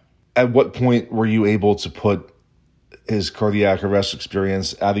around. At what point were you able to put his cardiac arrest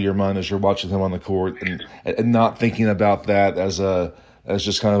experience out of your mind as you're watching him on the court and not thinking about that as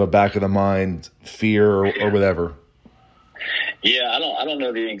just kind of a back of the mind fear or whatever? Yeah, I don't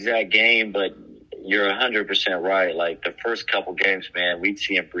know the exact game, but you're 100% right. Like the first couple games, man, we'd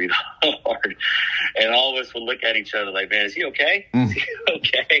see him breathe hard, and all of us would look at each other like, "Man, is he okay? Is he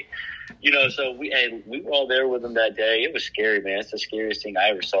okay?" So we were all there with him that day. It was scary, man. It's the scariest thing I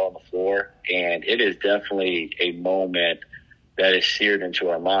ever saw on the floor, and it is definitely a moment that is seared into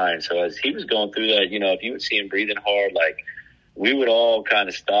our mind. So as he was going through that, if you would see him breathing hard, like we would all kind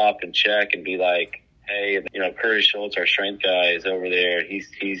of stop and check and be like, hey, Curtis Schultz, our strength guy, is over there.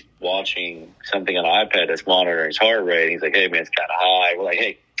 He's watching something on an iPad that's monitoring his heart rate. He's like, hey, man, it's kind of high. We're like,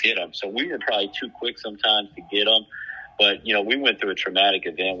 hey, get him. So we were probably too quick sometimes to get him. But, we went through a traumatic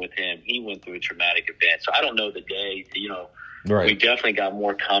event with him. He went through a traumatic event. So I don't know the day, Right. We definitely got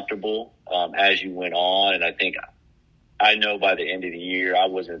more comfortable as you went on. And I know by the end of the year, I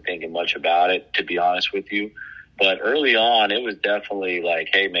wasn't thinking much about it, to be honest with you. But early on, it was definitely like,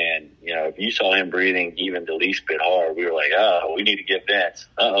 hey, man, if you saw him breathing even the least bit hard, we were like, oh, we need to get Vince.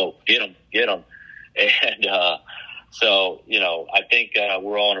 Uh-oh, get him. And so, I think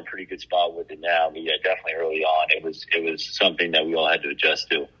we're all in a pretty good spot with it now. But, yeah, definitely early on, it was something that we all had to adjust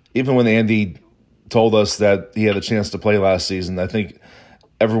to. Even when Andy told us that he had a chance to play last season, I think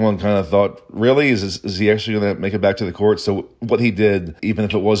everyone kind of thought, really? Is he actually going to make it back to the court? So what he did, even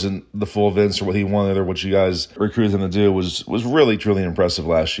if it wasn't the full Vince or what he wanted or what you guys recruited him to do, was really, truly impressive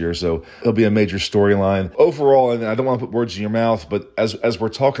last year. So it'll be a major storyline. Overall, and I don't want to put words in your mouth, but as we're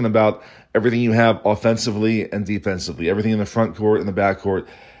talking about everything you have offensively and defensively, everything in the front court and the back court,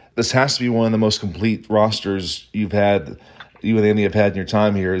 this has to be one of the most complete rosters you and Andy have had in your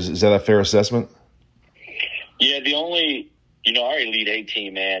time here. Is that a fair assessment? Yeah, our Elite Eight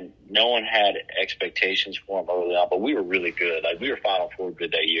team, man, no one had expectations for them early on, but we were really good. Like, we were Final Four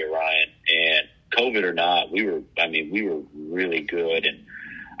good that year, Ryan. And COVID or not, we were really good. And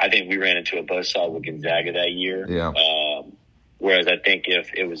I think we ran into a buzzsaw with Gonzaga that year. Yeah. Whereas I think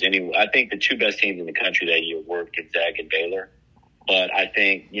if it was I think the 2 best teams in the country that year were Gonzaga and Baylor. But I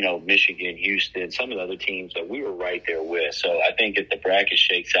think, Michigan, Houston, some of the other teams that we were right there with. So I think if the bracket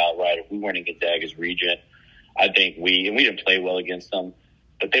shakes out right, if we weren't in Gonzaga's region, I think we didn't play well against them,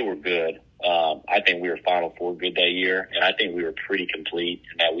 but they were good. I think we were Final Four good that year, and I think we were pretty complete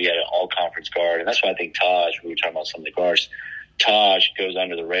in that we had an all-conference guard. And that's why I think we were talking about some of the guards, Taj goes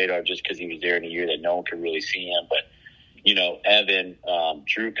under the radar just because he was there in a year that no one could really see him. But, Evan,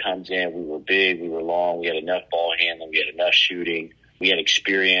 Drew comes in. We were big. We were long. We had enough ball handling. We had enough shooting. We had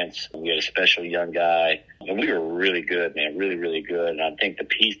experience. We had a special young guy. And we were really good, man, really, really good. And I think the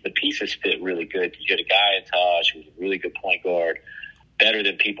pieces fit really good. You had a guy in Taj who was a really good point guard, better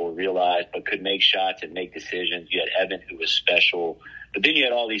than people realized, but could make shots and make decisions. You had Evan, who was special. But then you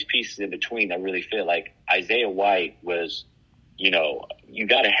had all these pieces in between that really fit. Like Isaiah White was, you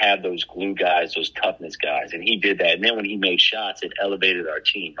got to have those glue guys, those toughness guys. And he did that. And then when he made shots, it elevated our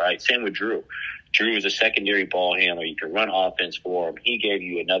team, right? Same with Drew. Drew was a secondary ball handler. You could run offense for him. He gave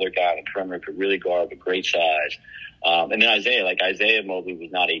you another guy on the perimeter who could really guard with great size. And then Isaiah Mobley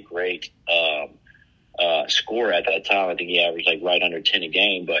was not a great scorer at that time. I think he averaged right under 10 a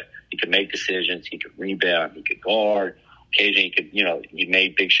game, but he could make decisions. He could rebound. He could guard. Occasionally he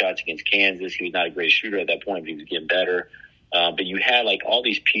made big shots against Kansas. He was not a great shooter at that point, but he was getting better. But you had all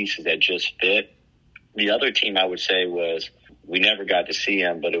these pieces that just fit. The other team I would say was, we never got to see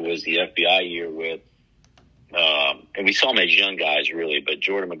him, but it was the FBI year with, and we saw him as young guys really, but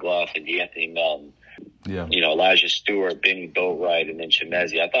Jordan McLaughlin, D'Anthony Melton, Elijah Stewart, Benny Boatwright, and then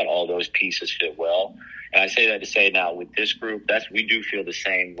Chimezie. I thought all those pieces fit well. And I say that to say now with this group, we do feel the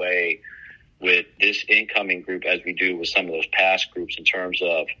same way with this incoming group as we do with some of those past groups in terms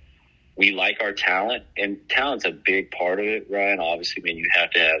of, we like our talent, and talent's a big part of it, Ryan. Obviously, you have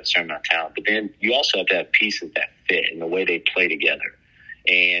to have a certain amount of talent, but then you also have to have pieces that fit in the way they play together.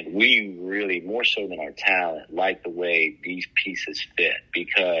 And we really, more so than our talent, like the way these pieces fit,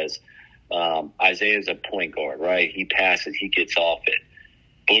 because Isaiah's a point guard, right? He passes, he gets off it.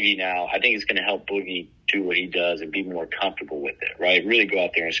 Boogie now, I think it's going to help Boogie do what he does and be more comfortable with it, right? Really go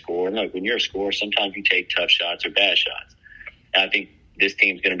out there and score. And look, when you're a scorer, sometimes you take tough shots or bad shots. And I think this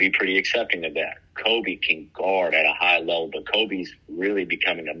team's going to be pretty accepting of that. Kobe can guard at a high level, but Kobe's really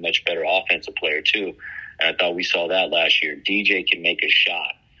becoming a much better offensive player too. And I thought we saw that last year. DJ can make a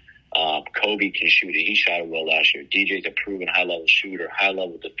shot. Kobe can shoot it. He shot it well last year. DJ's a proven high-level shooter,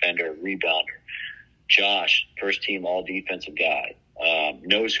 high-level defender, rebounder. Josh, first-team all-defensive guy.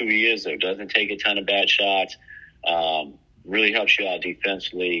 Knows who he is, though. Doesn't take a ton of bad shots. Really helps you out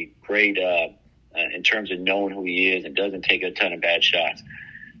defensively. Great in terms of knowing who he is and doesn't take a ton of bad shots.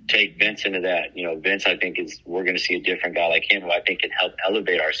 Take Vince into that. Vince, I think, we're going to see a different guy like him who I think can help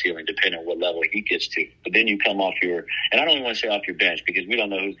elevate our ceiling depending on what level he gets to. But then you come off and I don't even want to say off your bench because we don't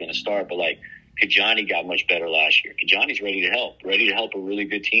know who's going to start, but Kajani got much better last year. Kajani's ready to help a really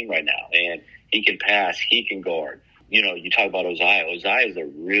good team right now. And he can pass, he can guard. You talk about Isaiah. Isaiah Seller is a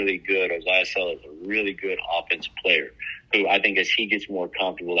really good offensive player who I think as he gets more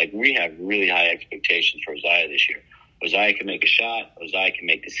comfortable, we have really high expectations for Isaiah this year. Isaiah can make a shot. Isaiah can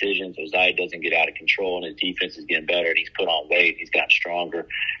make decisions. Isaiah doesn't get out of control, and his defense is getting better, and he's put on weight. He's gotten stronger,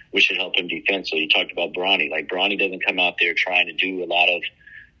 which should help him defensively. You talked about Bronny. Bronny doesn't come out there trying to do a lot of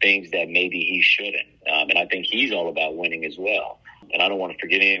things that maybe he shouldn't. And I think he's all about winning as well. And I don't want to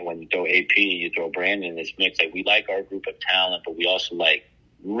forget anyone. You throw AP, you throw Brandon in this mix. We like our group of talent, but we also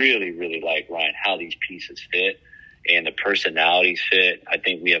really, really like, Ryan, how these pieces fit and the personalities fit. I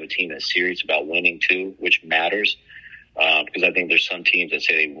think we have a team that's serious about winning too, which matters. Because I think there's some teams that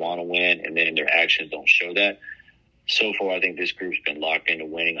say they want to win and then their actions don't show that. So far, I think this group's been locked into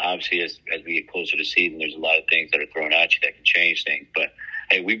winning. Obviously, as we get closer to season, there's a lot of things that are thrown at you that can change things. But,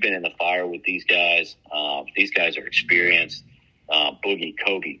 hey, we've been in the fire with these guys. These guys are experienced. Boogie,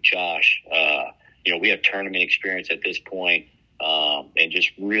 Kobe, Josh. We have tournament experience at this point, and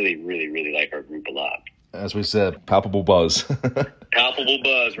just really, really, really like our group a lot. As we said, palpable buzz. Palpable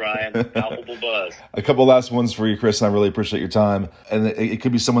buzz, Ryan. Palpable buzz. A couple last ones for you, Chris, and I really appreciate your time. And it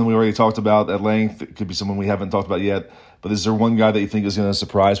could be someone we already talked about at length. It could be someone we haven't talked about yet. But is there one guy that you think is going to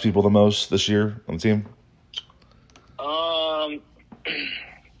surprise people the most this year on the team? I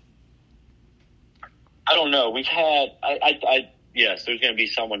don't know. We've had yes, there's going to be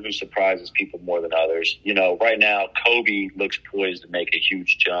someone who surprises people more than others. Right now, Kobe looks poised to make a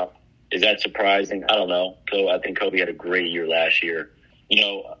huge jump. Is that surprising? I don't know. I think Kobe had a great year last year.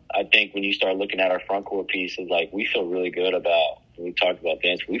 I think when you start looking at our front court pieces, we feel really good about, we talked about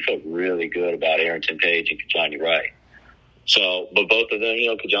Vince, we feel really good about Arrington Page and Kajani Wright. So, but both of them,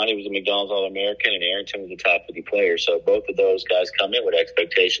 Kajani was a McDonald's All-American and Arrington was a top 50 player. So both of those guys come in with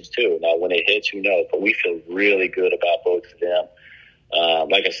expectations too. Now, when it hits, who knows? But we feel really good about both of them.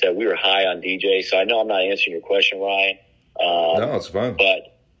 Like I said, we were high on DJ. So I know I'm not answering your question, Ryan. No, it's fine.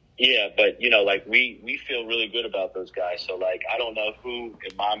 But we feel really good about those guys. So I don't know who,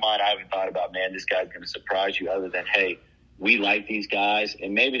 in my mind, I haven't thought about, man, this guy's going to surprise you other than, hey, we like these guys.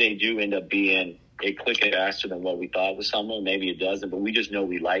 And maybe they do end up being a click faster than what we thought with someone. Maybe it doesn't, but we just know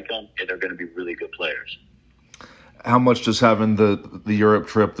we like them and they're going to be really good players. How much does having the Europe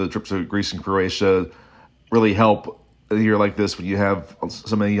trip, the trip to Greece and Croatia, really help a year like this when you have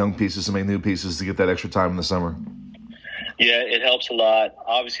so many young pieces, so many new pieces to get that extra time in the summer? Yeah, it helps a lot.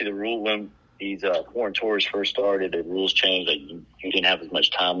 Obviously, the rule when these foreign tours first started, the rules changed. You didn't have as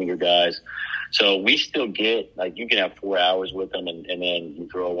much time with your guys. So we still get, you can have 4 hours with them, and then you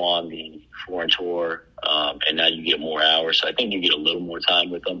throw on the foreign tour, and now you get more hours. So I think you get a little more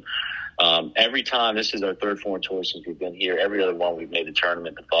time with them. Every time, this is our third foreign tour since we've been here. Every other one we've made the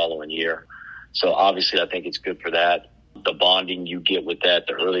tournament the following year. So obviously I think it's good for that. The bonding you get with that,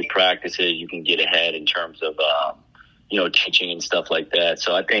 the early practices, you can get ahead in terms of, teaching and stuff like that.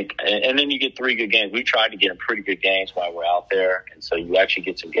 So I think, and then you get 3 good games. We tried to get in pretty good games while we're out there. And so you actually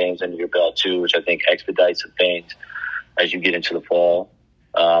get some games under your belt too, which I think expedites some things as you get into the fall.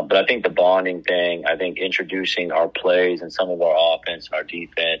 But I think the bonding thing, I think introducing our plays and some of our offense and our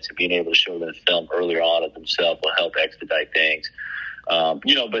defense and being able to show them film earlier on of themselves will help expedite things.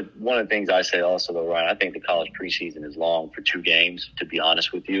 But one of the things I say also, though, Ryan, I think the college preseason is long for 2 games, to be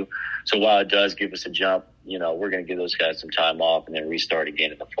honest with you. So while it does give us a jump, we're going to give those guys some time off and then restart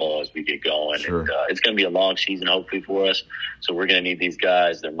again in the fall as we get going. Sure. And it's going to be a long season, hopefully, for us. So we're going to need these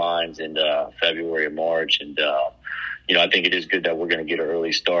guys, their minds in February or March. And, I think it is good that we're going to get an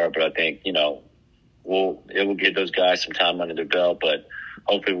early start. But I think, it will give those guys some time under their belt. But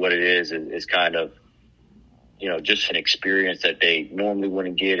hopefully what it is kind of, just an experience that they normally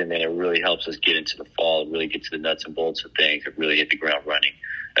wouldn't get, and then it really helps us get into the fall and really get to the nuts and bolts of things and really hit the ground running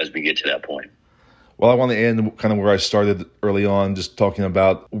as we get to that point. Well, I want to end kind of where I started early on, just talking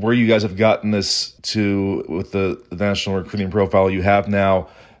about where you guys have gotten this to with the national recruiting profile you have now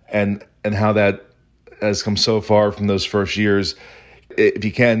and how that has come so far from those first years. If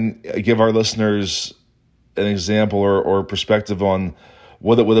you can, give our listeners an example or perspective on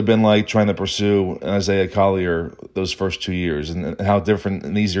what it would have been like trying to pursue an Isaiah Collier those first 2 years and how different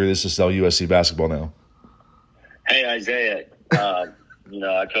and easier it is to sell USC basketball now. Hey, Isaiah,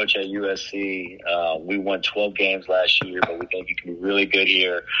 I coach at USC. We won 12 games last year, but we think you can be really good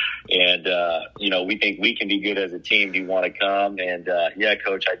here. And, we think we can be good as a team. Do you want to come? And, yeah,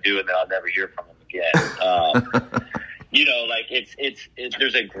 coach, I do. And then I'll never hear from him again.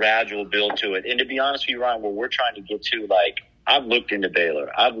 There's a gradual build to it. And to be honest with you, Ryan, what we're trying to get to, I've looked into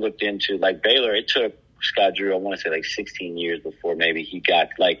Baylor. I've looked into Baylor. It took Scott Drew, I want to say 16 years before maybe he got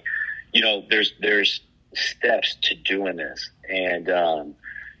there's steps to doing this. And,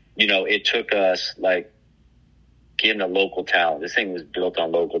 it took us getting the local talent. This thing was built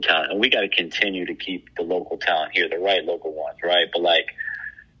on local talent, and we got to continue to keep the local talent here, the right local ones, right? But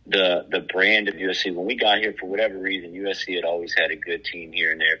the brand of USC, when we got here, for whatever reason, USC had always had a good team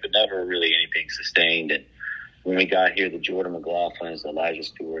here and there, but never really anything sustained. And when we got here, the Jordan McLaughlins, the Elijah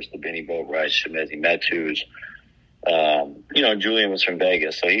Stewarts, the Benny Boatwrights, Shemezi Metus, Julian was from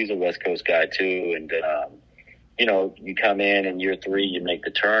Vegas, so he's a West Coast guy too. And, you come in year 3, you make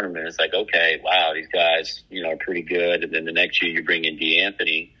the tournament. It's okay, wow, these guys, are pretty good. And then the next year you bring in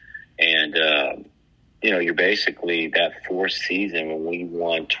D'Anthony and, you're basically that 4th season when we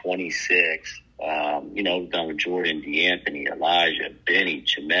won 26, done with Jordan, D'Anthony, Elijah, Benny,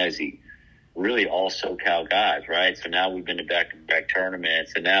 Shemezi, really all SoCal guys, right? So now we've been to back-to-back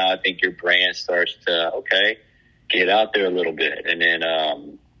tournaments, and now I think your brand starts to, get out there a little bit. And then,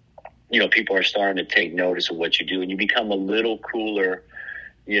 people are starting to take notice of what you do, and you become a little cooler,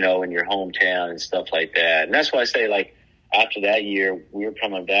 in your hometown and stuff like that. And that's why I say, after that year, we were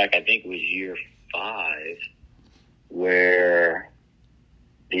coming back, I think it was year 5, where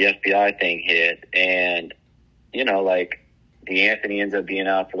the FBI thing hit, and, D'Anthony ends up being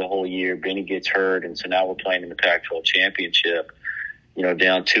out for the whole year. Benny gets hurt, and so now we're playing in the Pac-12 championship,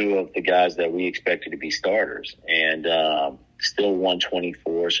 down 2 of the guys that we expected to be starters. And still won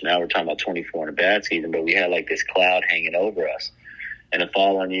 24, so now we're talking about 24 in a bad season, but we had this cloud hanging over us. And the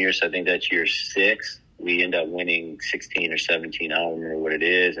following year, so I think that's year 6, we end up winning 16 or 17, I don't remember what it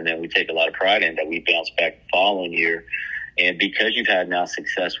is, and then we take a lot of pride in that we bounce back the following year. And because you've had now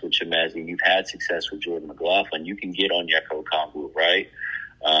success with Shemezi, you've had success with Jordan McLaughlin, you can get on Yeko Kongwu, right?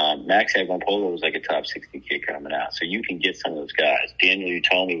 Max Agwampolo was a top 60 kid coming out. So you can get some of those guys. Daniel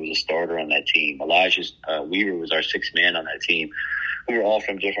Utomi was a starter on that team. Elijah Weaver was our 6th man on that team. We were all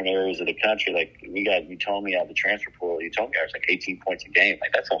from different areas of the country. We got Utomi out of the transfer portal. Utomi was 18 points a game.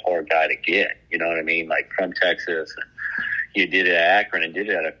 That's a hard guy to get. You know what I mean? From Texas. And he did it at Akron and did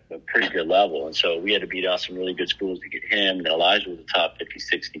it at a pretty good level. And so we had to beat out some really good schools to get him. And Elijah was a top 50,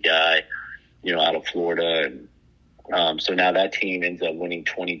 60 guy, out of Florida. And so now that team ends up winning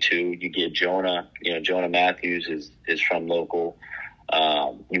 22. You get Jonah. Jonah Matthews is from local.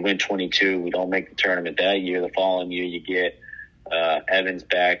 You win 22. We don't make the tournament that year. The following year, you get Evans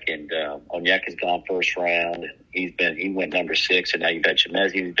back, and Onyeka's gone first round. He went number 6, and now you've got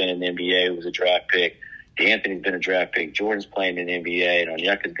Shemezi, who's been in the NBA, who was a draft pick. D'Anthony's been a draft pick. Jordan's playing in the NBA, and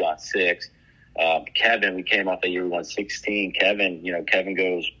Onyeka's got 6. Kevin, we came off that year, we won 16. Kevin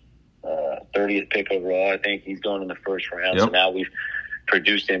goes 30th pick overall. I think he's going in the first round. Yep. So now we've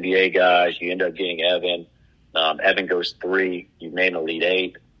produced NBA guys. You end up getting Evan. Evan goes 3. You've made an Elite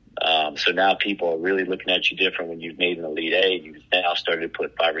 8. So now people are really looking at you different when you've made an Elite Eight. You've now started to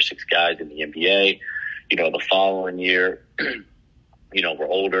put 5 or 6 guys in the NBA. The following year, we're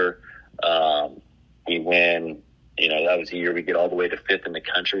older. We win. That was the year we get all the way to 5th in the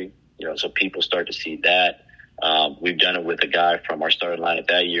country. So people start to see that. We've done it with a guy from our starting lineup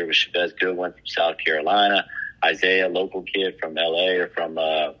that year with Chavez Goodwin from South Carolina, Isaiah, local kid from LA or from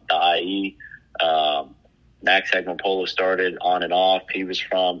the IE. Max Hegman-Polo started on and off. He was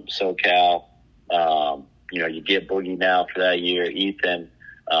from SoCal. You get Boogie now for that year. Ethan,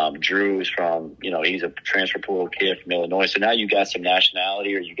 Drew's from, he's a transfer portal kid from Illinois. So now you got some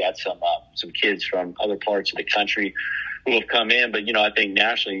nationality, or you got some kids from other parts of the country who have come in. But, I think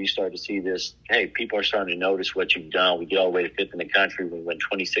nationally you start to see this, hey, people are starting to notice what you've done. We get all the way to 5th in the country. We win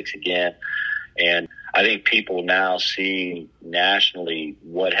 26 again. And I think people now see nationally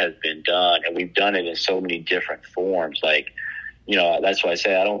what has been done, and we've done it in so many different forms. Like, that's why I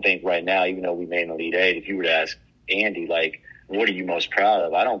say I don't think right now, even though we made an Elite Eight, if you were to ask Andy, like, what are you most proud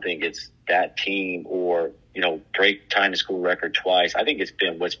of? I don't think it's that team or, break time to school record twice. I think it's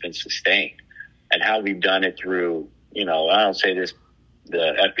been what's been sustained and how we've done it through, I don't say this,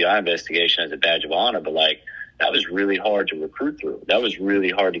 the FBI investigation as a badge of honor, but like, that was really hard to recruit through. That was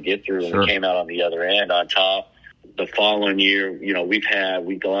really hard to get through, and we came out on the other end on top. The following year, we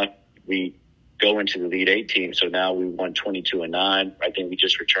go into the Elite Eight team, so now we won 22-9. I think we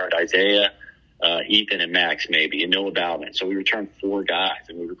just returned Isaiah, Ethan, and Max maybe, and Noah Bauman. So we returned 4 guys,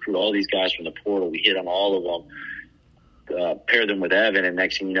 and we recruit all these guys from the portal. We hit on all of them, pair them with Evan, and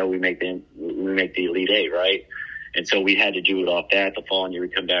next thing you know, we make the Elite Eight, right? And so we had to do it off that. The following year we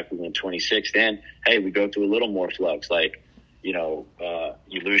come back, we win 26. Then, hey, we go through a little more flux. Like, you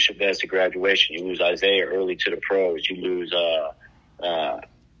lose Chavez to graduation. You lose Isaiah early to the pros. You lose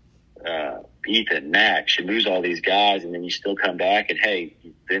Ethan, Max. You lose all these guys, and then you still come back. And, hey,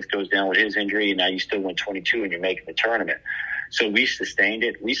 Vince goes down with his injury, and now you still win 22, and you're making the tournament. So we sustained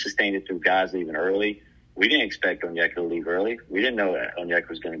it. We sustained it through guys leaving early. We didn't expect Onyeka to leave early. We didn't know that Onyeka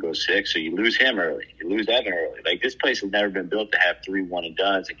was going to go 6, so you lose him early. You lose Evan early. Like, this place has never been built to have 3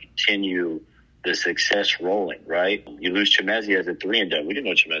 one-and-dones and continue the success rolling, right? You lose Chimezi as a 3-and-done. We didn't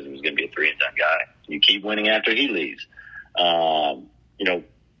know Chimezi was going to be a 3-and-done guy. You keep winning after he leaves.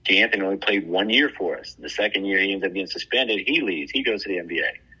 D'Anthony only played 1 year for us. The second year he ends up getting suspended. He leaves. He goes to the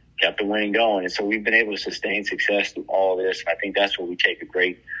NBA. Kept the winning going. And so we've been able to sustain success through all of this. And I think that's what we take a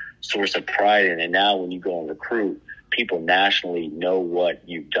great source of pride in. And now when you go and recruit, people nationally know what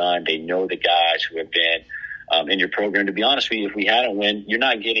you've done. They know the guys who have been in your program. To be honest with you, if we hadn't won, you're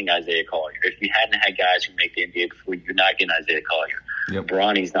not getting Isaiah Collier. If we hadn't had guys who make the NBA before, you're not getting Isaiah Collier. Yep.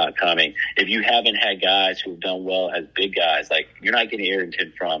 Bronny's not coming. If you haven't had guys who've done well as big guys, like, you're not getting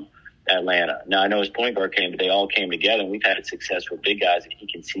Arrington from Atlanta. Now, I know his point guard came, but they all came together, and we've had success with big guys, and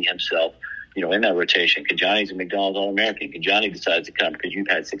he can see himself, in that rotation. Kajani's a McDonald's All-American. Kajani decides to come because you've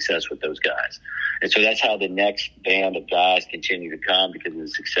had success with those guys. And so that's how the next band of guys continue to come, because of the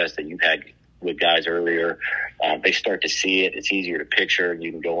success that you've had with guys earlier. They start to see it. It's easier to picture. You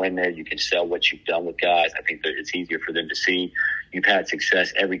can go in there. You can sell what you've done with guys. I think that it's easier for them to see. You've had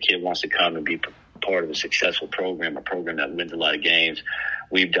success. Every kid wants to come and be part of a successful program, a program that wins a lot of games.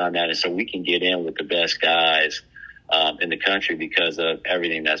 We've done that. And so we can get in with the best guys in the country because of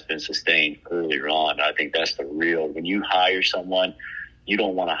everything that's been sustained earlier on. I think that's the real, when you hire someone, you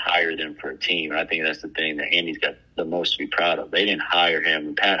don't want to hire them for a team. And I think that's the thing that Andy's got the most to be proud of. They didn't hire him.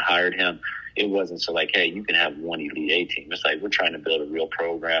 When Pat hired him, it wasn't so like, hey, you can have one Elite Eight team. It's like, we're trying to build a real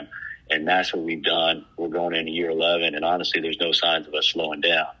program, and that's what we've done. We're going into year 11, and honestly, there's no signs of us slowing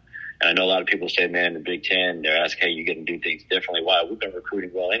down. And I know a lot of people say, man, the Big Ten, they're asking, hey, you're going to do things differently. Why? We've been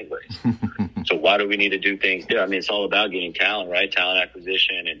recruiting well anyways. So why do we need to do things different? I mean, it's all about getting talent, right? Talent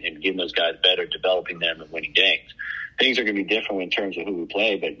acquisition and getting those guys better, developing them, and winning games. Things are going to be different in terms of who we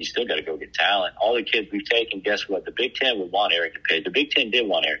play, but you still got to go get talent. All the kids we've taken, guess what? The Big Ten would want Eric DePage. The Big Ten did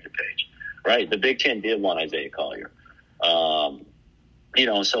want Eric DePage, right? The Big Ten did want Isaiah Collier,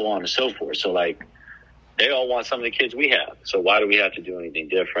 and so on and so forth. So, like, they all want some of the kids we have. So why do we have to do anything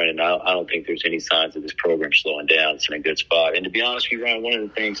different? And I don't think there's any signs of this program slowing down. It's in a good spot. And to be honest with you, Ryan, one of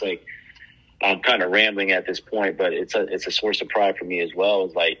the things, like, I'm kind of rambling at this point, but it's a source of pride for me as well.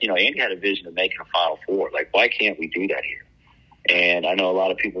 Is like, Andy had a vision of making a Final Four. Like, why can't we do that here? And I know a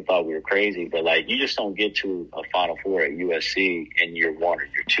lot of people thought we were crazy, but, like, you just don't get to a Final Four at USC in year 1 or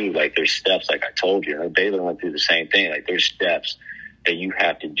year 2. Like, there's steps, like I told you. Baylor went through the same thing. Like, there's steps that you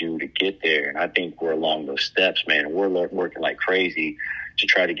have to do to get there. And I think we're along those steps, man. And we're working like crazy to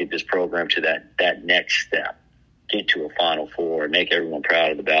try to get this program to that next step, get to a Final Four, make everyone proud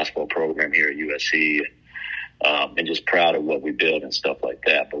of the basketball program here at USC. and just proud of what we build and stuff like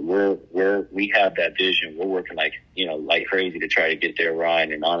that. But we have that vision. We're working like crazy to try to get there,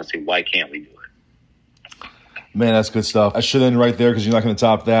 Ryan. And honestly, why can't we do it? Man, that's good stuff. I should end right there because you're not going to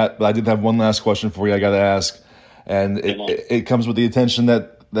top that. But I did have one last question for you I got to ask. And it comes with the attention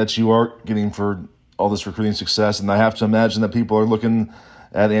that you are getting for all this recruiting success. And I have to imagine that people are looking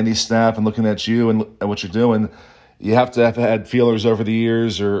at Andy's staff and looking at you and at what you're doing. You have to have had feelers over the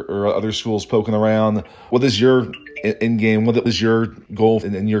years or other schools poking around. What is your end game? What is your goal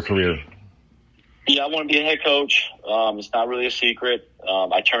in your career? Yeah, I want to be a head coach. It's not really a secret.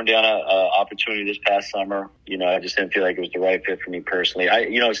 I turned down an opportunity this past summer. I just didn't feel like it was the right fit for me personally.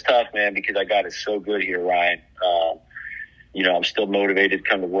 It's tough, man, because I got it so good here, Ryan. I'm still motivated to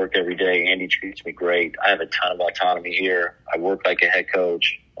come to work every day. Andy treats me great. I have a ton of autonomy here. I work like a head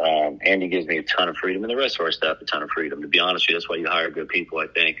coach. Andy gives me a ton of freedom, and the rest of our staff a ton of freedom. To be honest with you, that's why you hire good people, I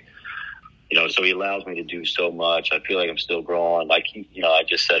think. So he allows me to do so much. I feel like I'm still growing. Like, I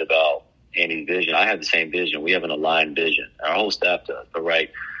just said about Andy's vision. I have the same vision. We have an aligned vision. Our whole staff does. But,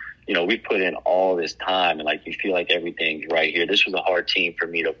 right, we've put in all this time, and, you feel like everything's right here. This was a hard team for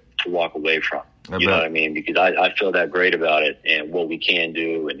me to walk away from. You know what I mean? Because I feel that great about it and what we can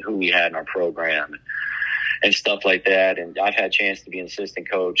do and who we had in our program and stuff like that. And I've had a chance to be an assistant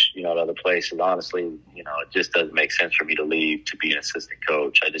coach, at other places. Honestly, it just doesn't make sense for me to leave to be an assistant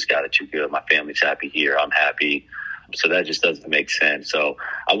coach. I just got it too good. My family's happy here. I'm happy. So that just doesn't make sense. So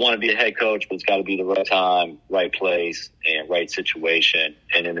I want to be a head coach, but it's got to be the right time, right place, and right situation.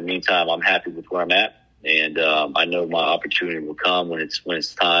 And in the meantime, I'm happy with where I'm at. And I know my opportunity will come when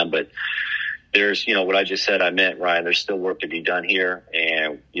it's time. But there's, what I just said, I meant, Ryan, there's still work to be done here.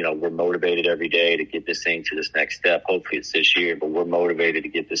 And, we're motivated every day to get this thing to this next step. Hopefully it's this year, but we're motivated to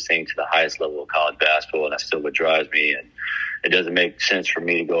get this thing to the highest level of college basketball. And that's still what drives me. And it doesn't make sense for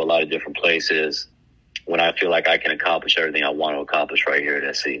me to go a lot of different places when I feel like I can accomplish everything I want to accomplish right here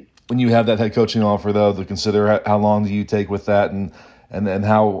at SC. When you have that head coaching offer, though, to consider how long do you take with that and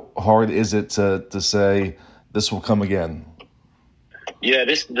how hard is it to say this will come again? Yeah,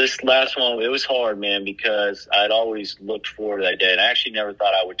 this last one, it was hard, man, because I'd always looked forward to that day. And I actually never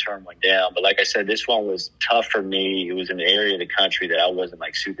thought I would turn one down. But like I said, this one was tough for me. It was in an area of the country that I wasn't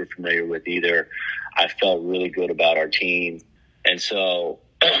super familiar with either. I felt really good about our team. And so,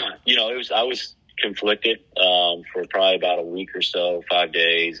 I was conflicted for probably about a week or so, 5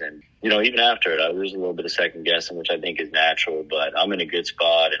 days. And, even after it, there was a little bit of second guessing, which I think is natural. But I'm in a good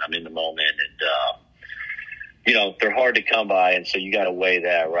spot and I'm in the moment. And, they're hard to come by. And so you got to weigh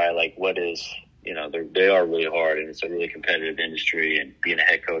that, right? Like what is, they are really hard and it's a really competitive industry. And being a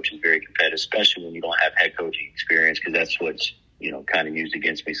head coach is very competitive, especially when you don't have head coaching experience, because that's what's, kind of used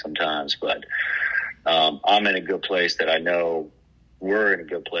against me sometimes. But I'm in a good place that I know we're in a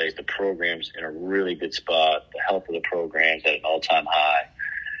good place. The program's in a really good spot. The health of the program's at an all-time high.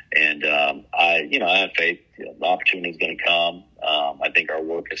 And I have faith the opportunity is going to come. I think our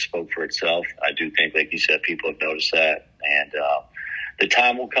work has spoke for itself. I do think, like you said, people have noticed that. And the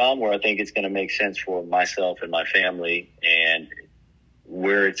time will come where I think it's going to make sense for myself and my family. And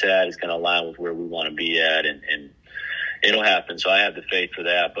where it's at is going to align with where we want to be at. And it'll happen. So I have the faith for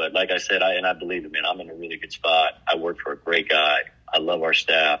that. But like I said, I believe it, man. I'm in a really good spot. I work for a great guy. I love our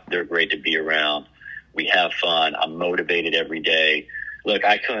staff. They're great to be around. We have fun. I'm motivated every day. Look,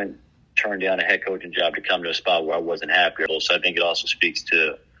 I couldn't turn down a head coaching job to come to a spot where I wasn't happy. So I think it also speaks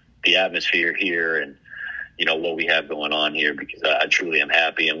to the atmosphere here and, what we have going on here, because I truly am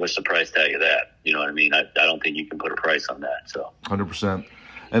happy. And what's the price tag of that? You know what I mean? I don't think you can put a price on that. So 100%.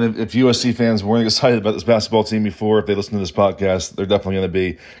 And if USC fans weren't excited about this basketball team before, if they listen to this podcast, they're definitely going to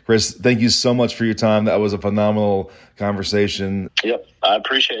be. Chris, thank you so much for your time. That was a phenomenal conversation. Yep, I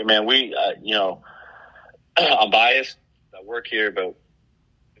appreciate it, man. I'm biased. I work here, but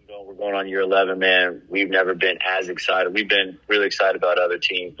we're going on year 11, man. We've never been as excited. We've been really excited about other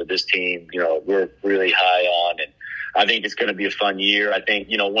teams, but this team, we're really high on, and I think it's going to be a fun year. I think,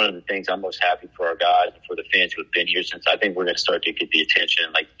 one of the things I'm most happy for our guys and for the fans who have been here since, I think we're going to start to get the attention.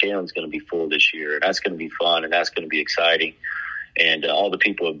 Like, Galen's going to be full this year, and that's going to be fun, and that's going to be exciting. And all the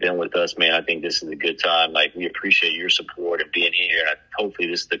people who have been with us, man, I think this is a good time. Like, we appreciate your support and being here, and hopefully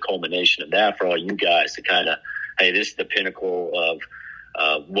this is the culmination of that for all you guys to kind of, hey, this is the pinnacle of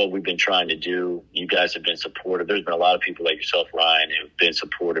what we've been trying to do. You guys have been supportive. There's been a lot of people like yourself, Ryan, who've been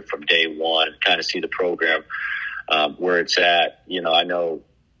supportive from day one, kind of see the program where it's at. I know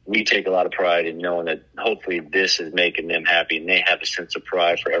we take a lot of pride in knowing that hopefully this is making them happy, and they have a sense of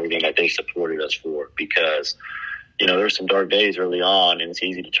pride for everything that they supported us for, because there were some dark days early on, and it's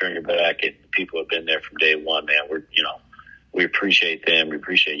easy to turn your back at the people who have been there from day one, man. we appreciate them. We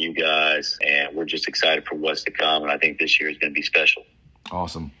appreciate you guys, and we're just excited for what's to come. And I think this year is going to be special.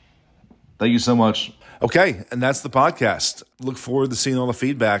 Awesome. Thank you so much. Okay, and that's the podcast. Look forward to seeing all the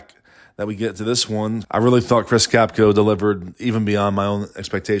feedback that we get to this one. I really thought Chris Capko delivered even beyond my own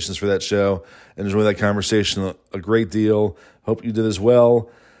expectations for that show, and enjoyed that conversation a great deal. Hope you did as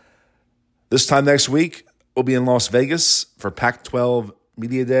well. This time next week, we'll be in Las Vegas for Pac-12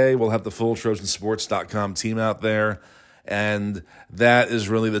 Media Day. We'll have the full Trojansports.com team out there, and that is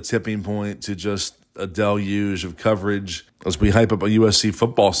really the tipping point to just a deluge of coverage as we hype up a USC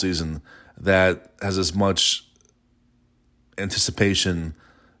football season that has as much anticipation,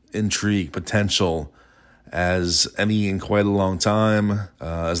 intrigue, potential as any in quite a long time.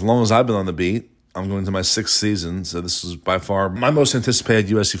 As long as I've been on the beat, I'm going to my 6th season, so this is by far my most anticipated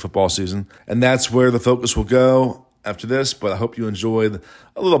USC football season, and that's where the focus will go after this. But I hope you enjoyed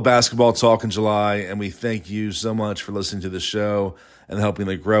a little basketball talk in July, and we thank you so much for listening to the show and helping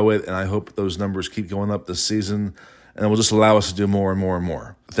to grow it, and I hope those numbers keep going up this season, and it will just allow us to do more and more and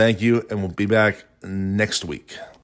more. Thank you, and we'll be back next week.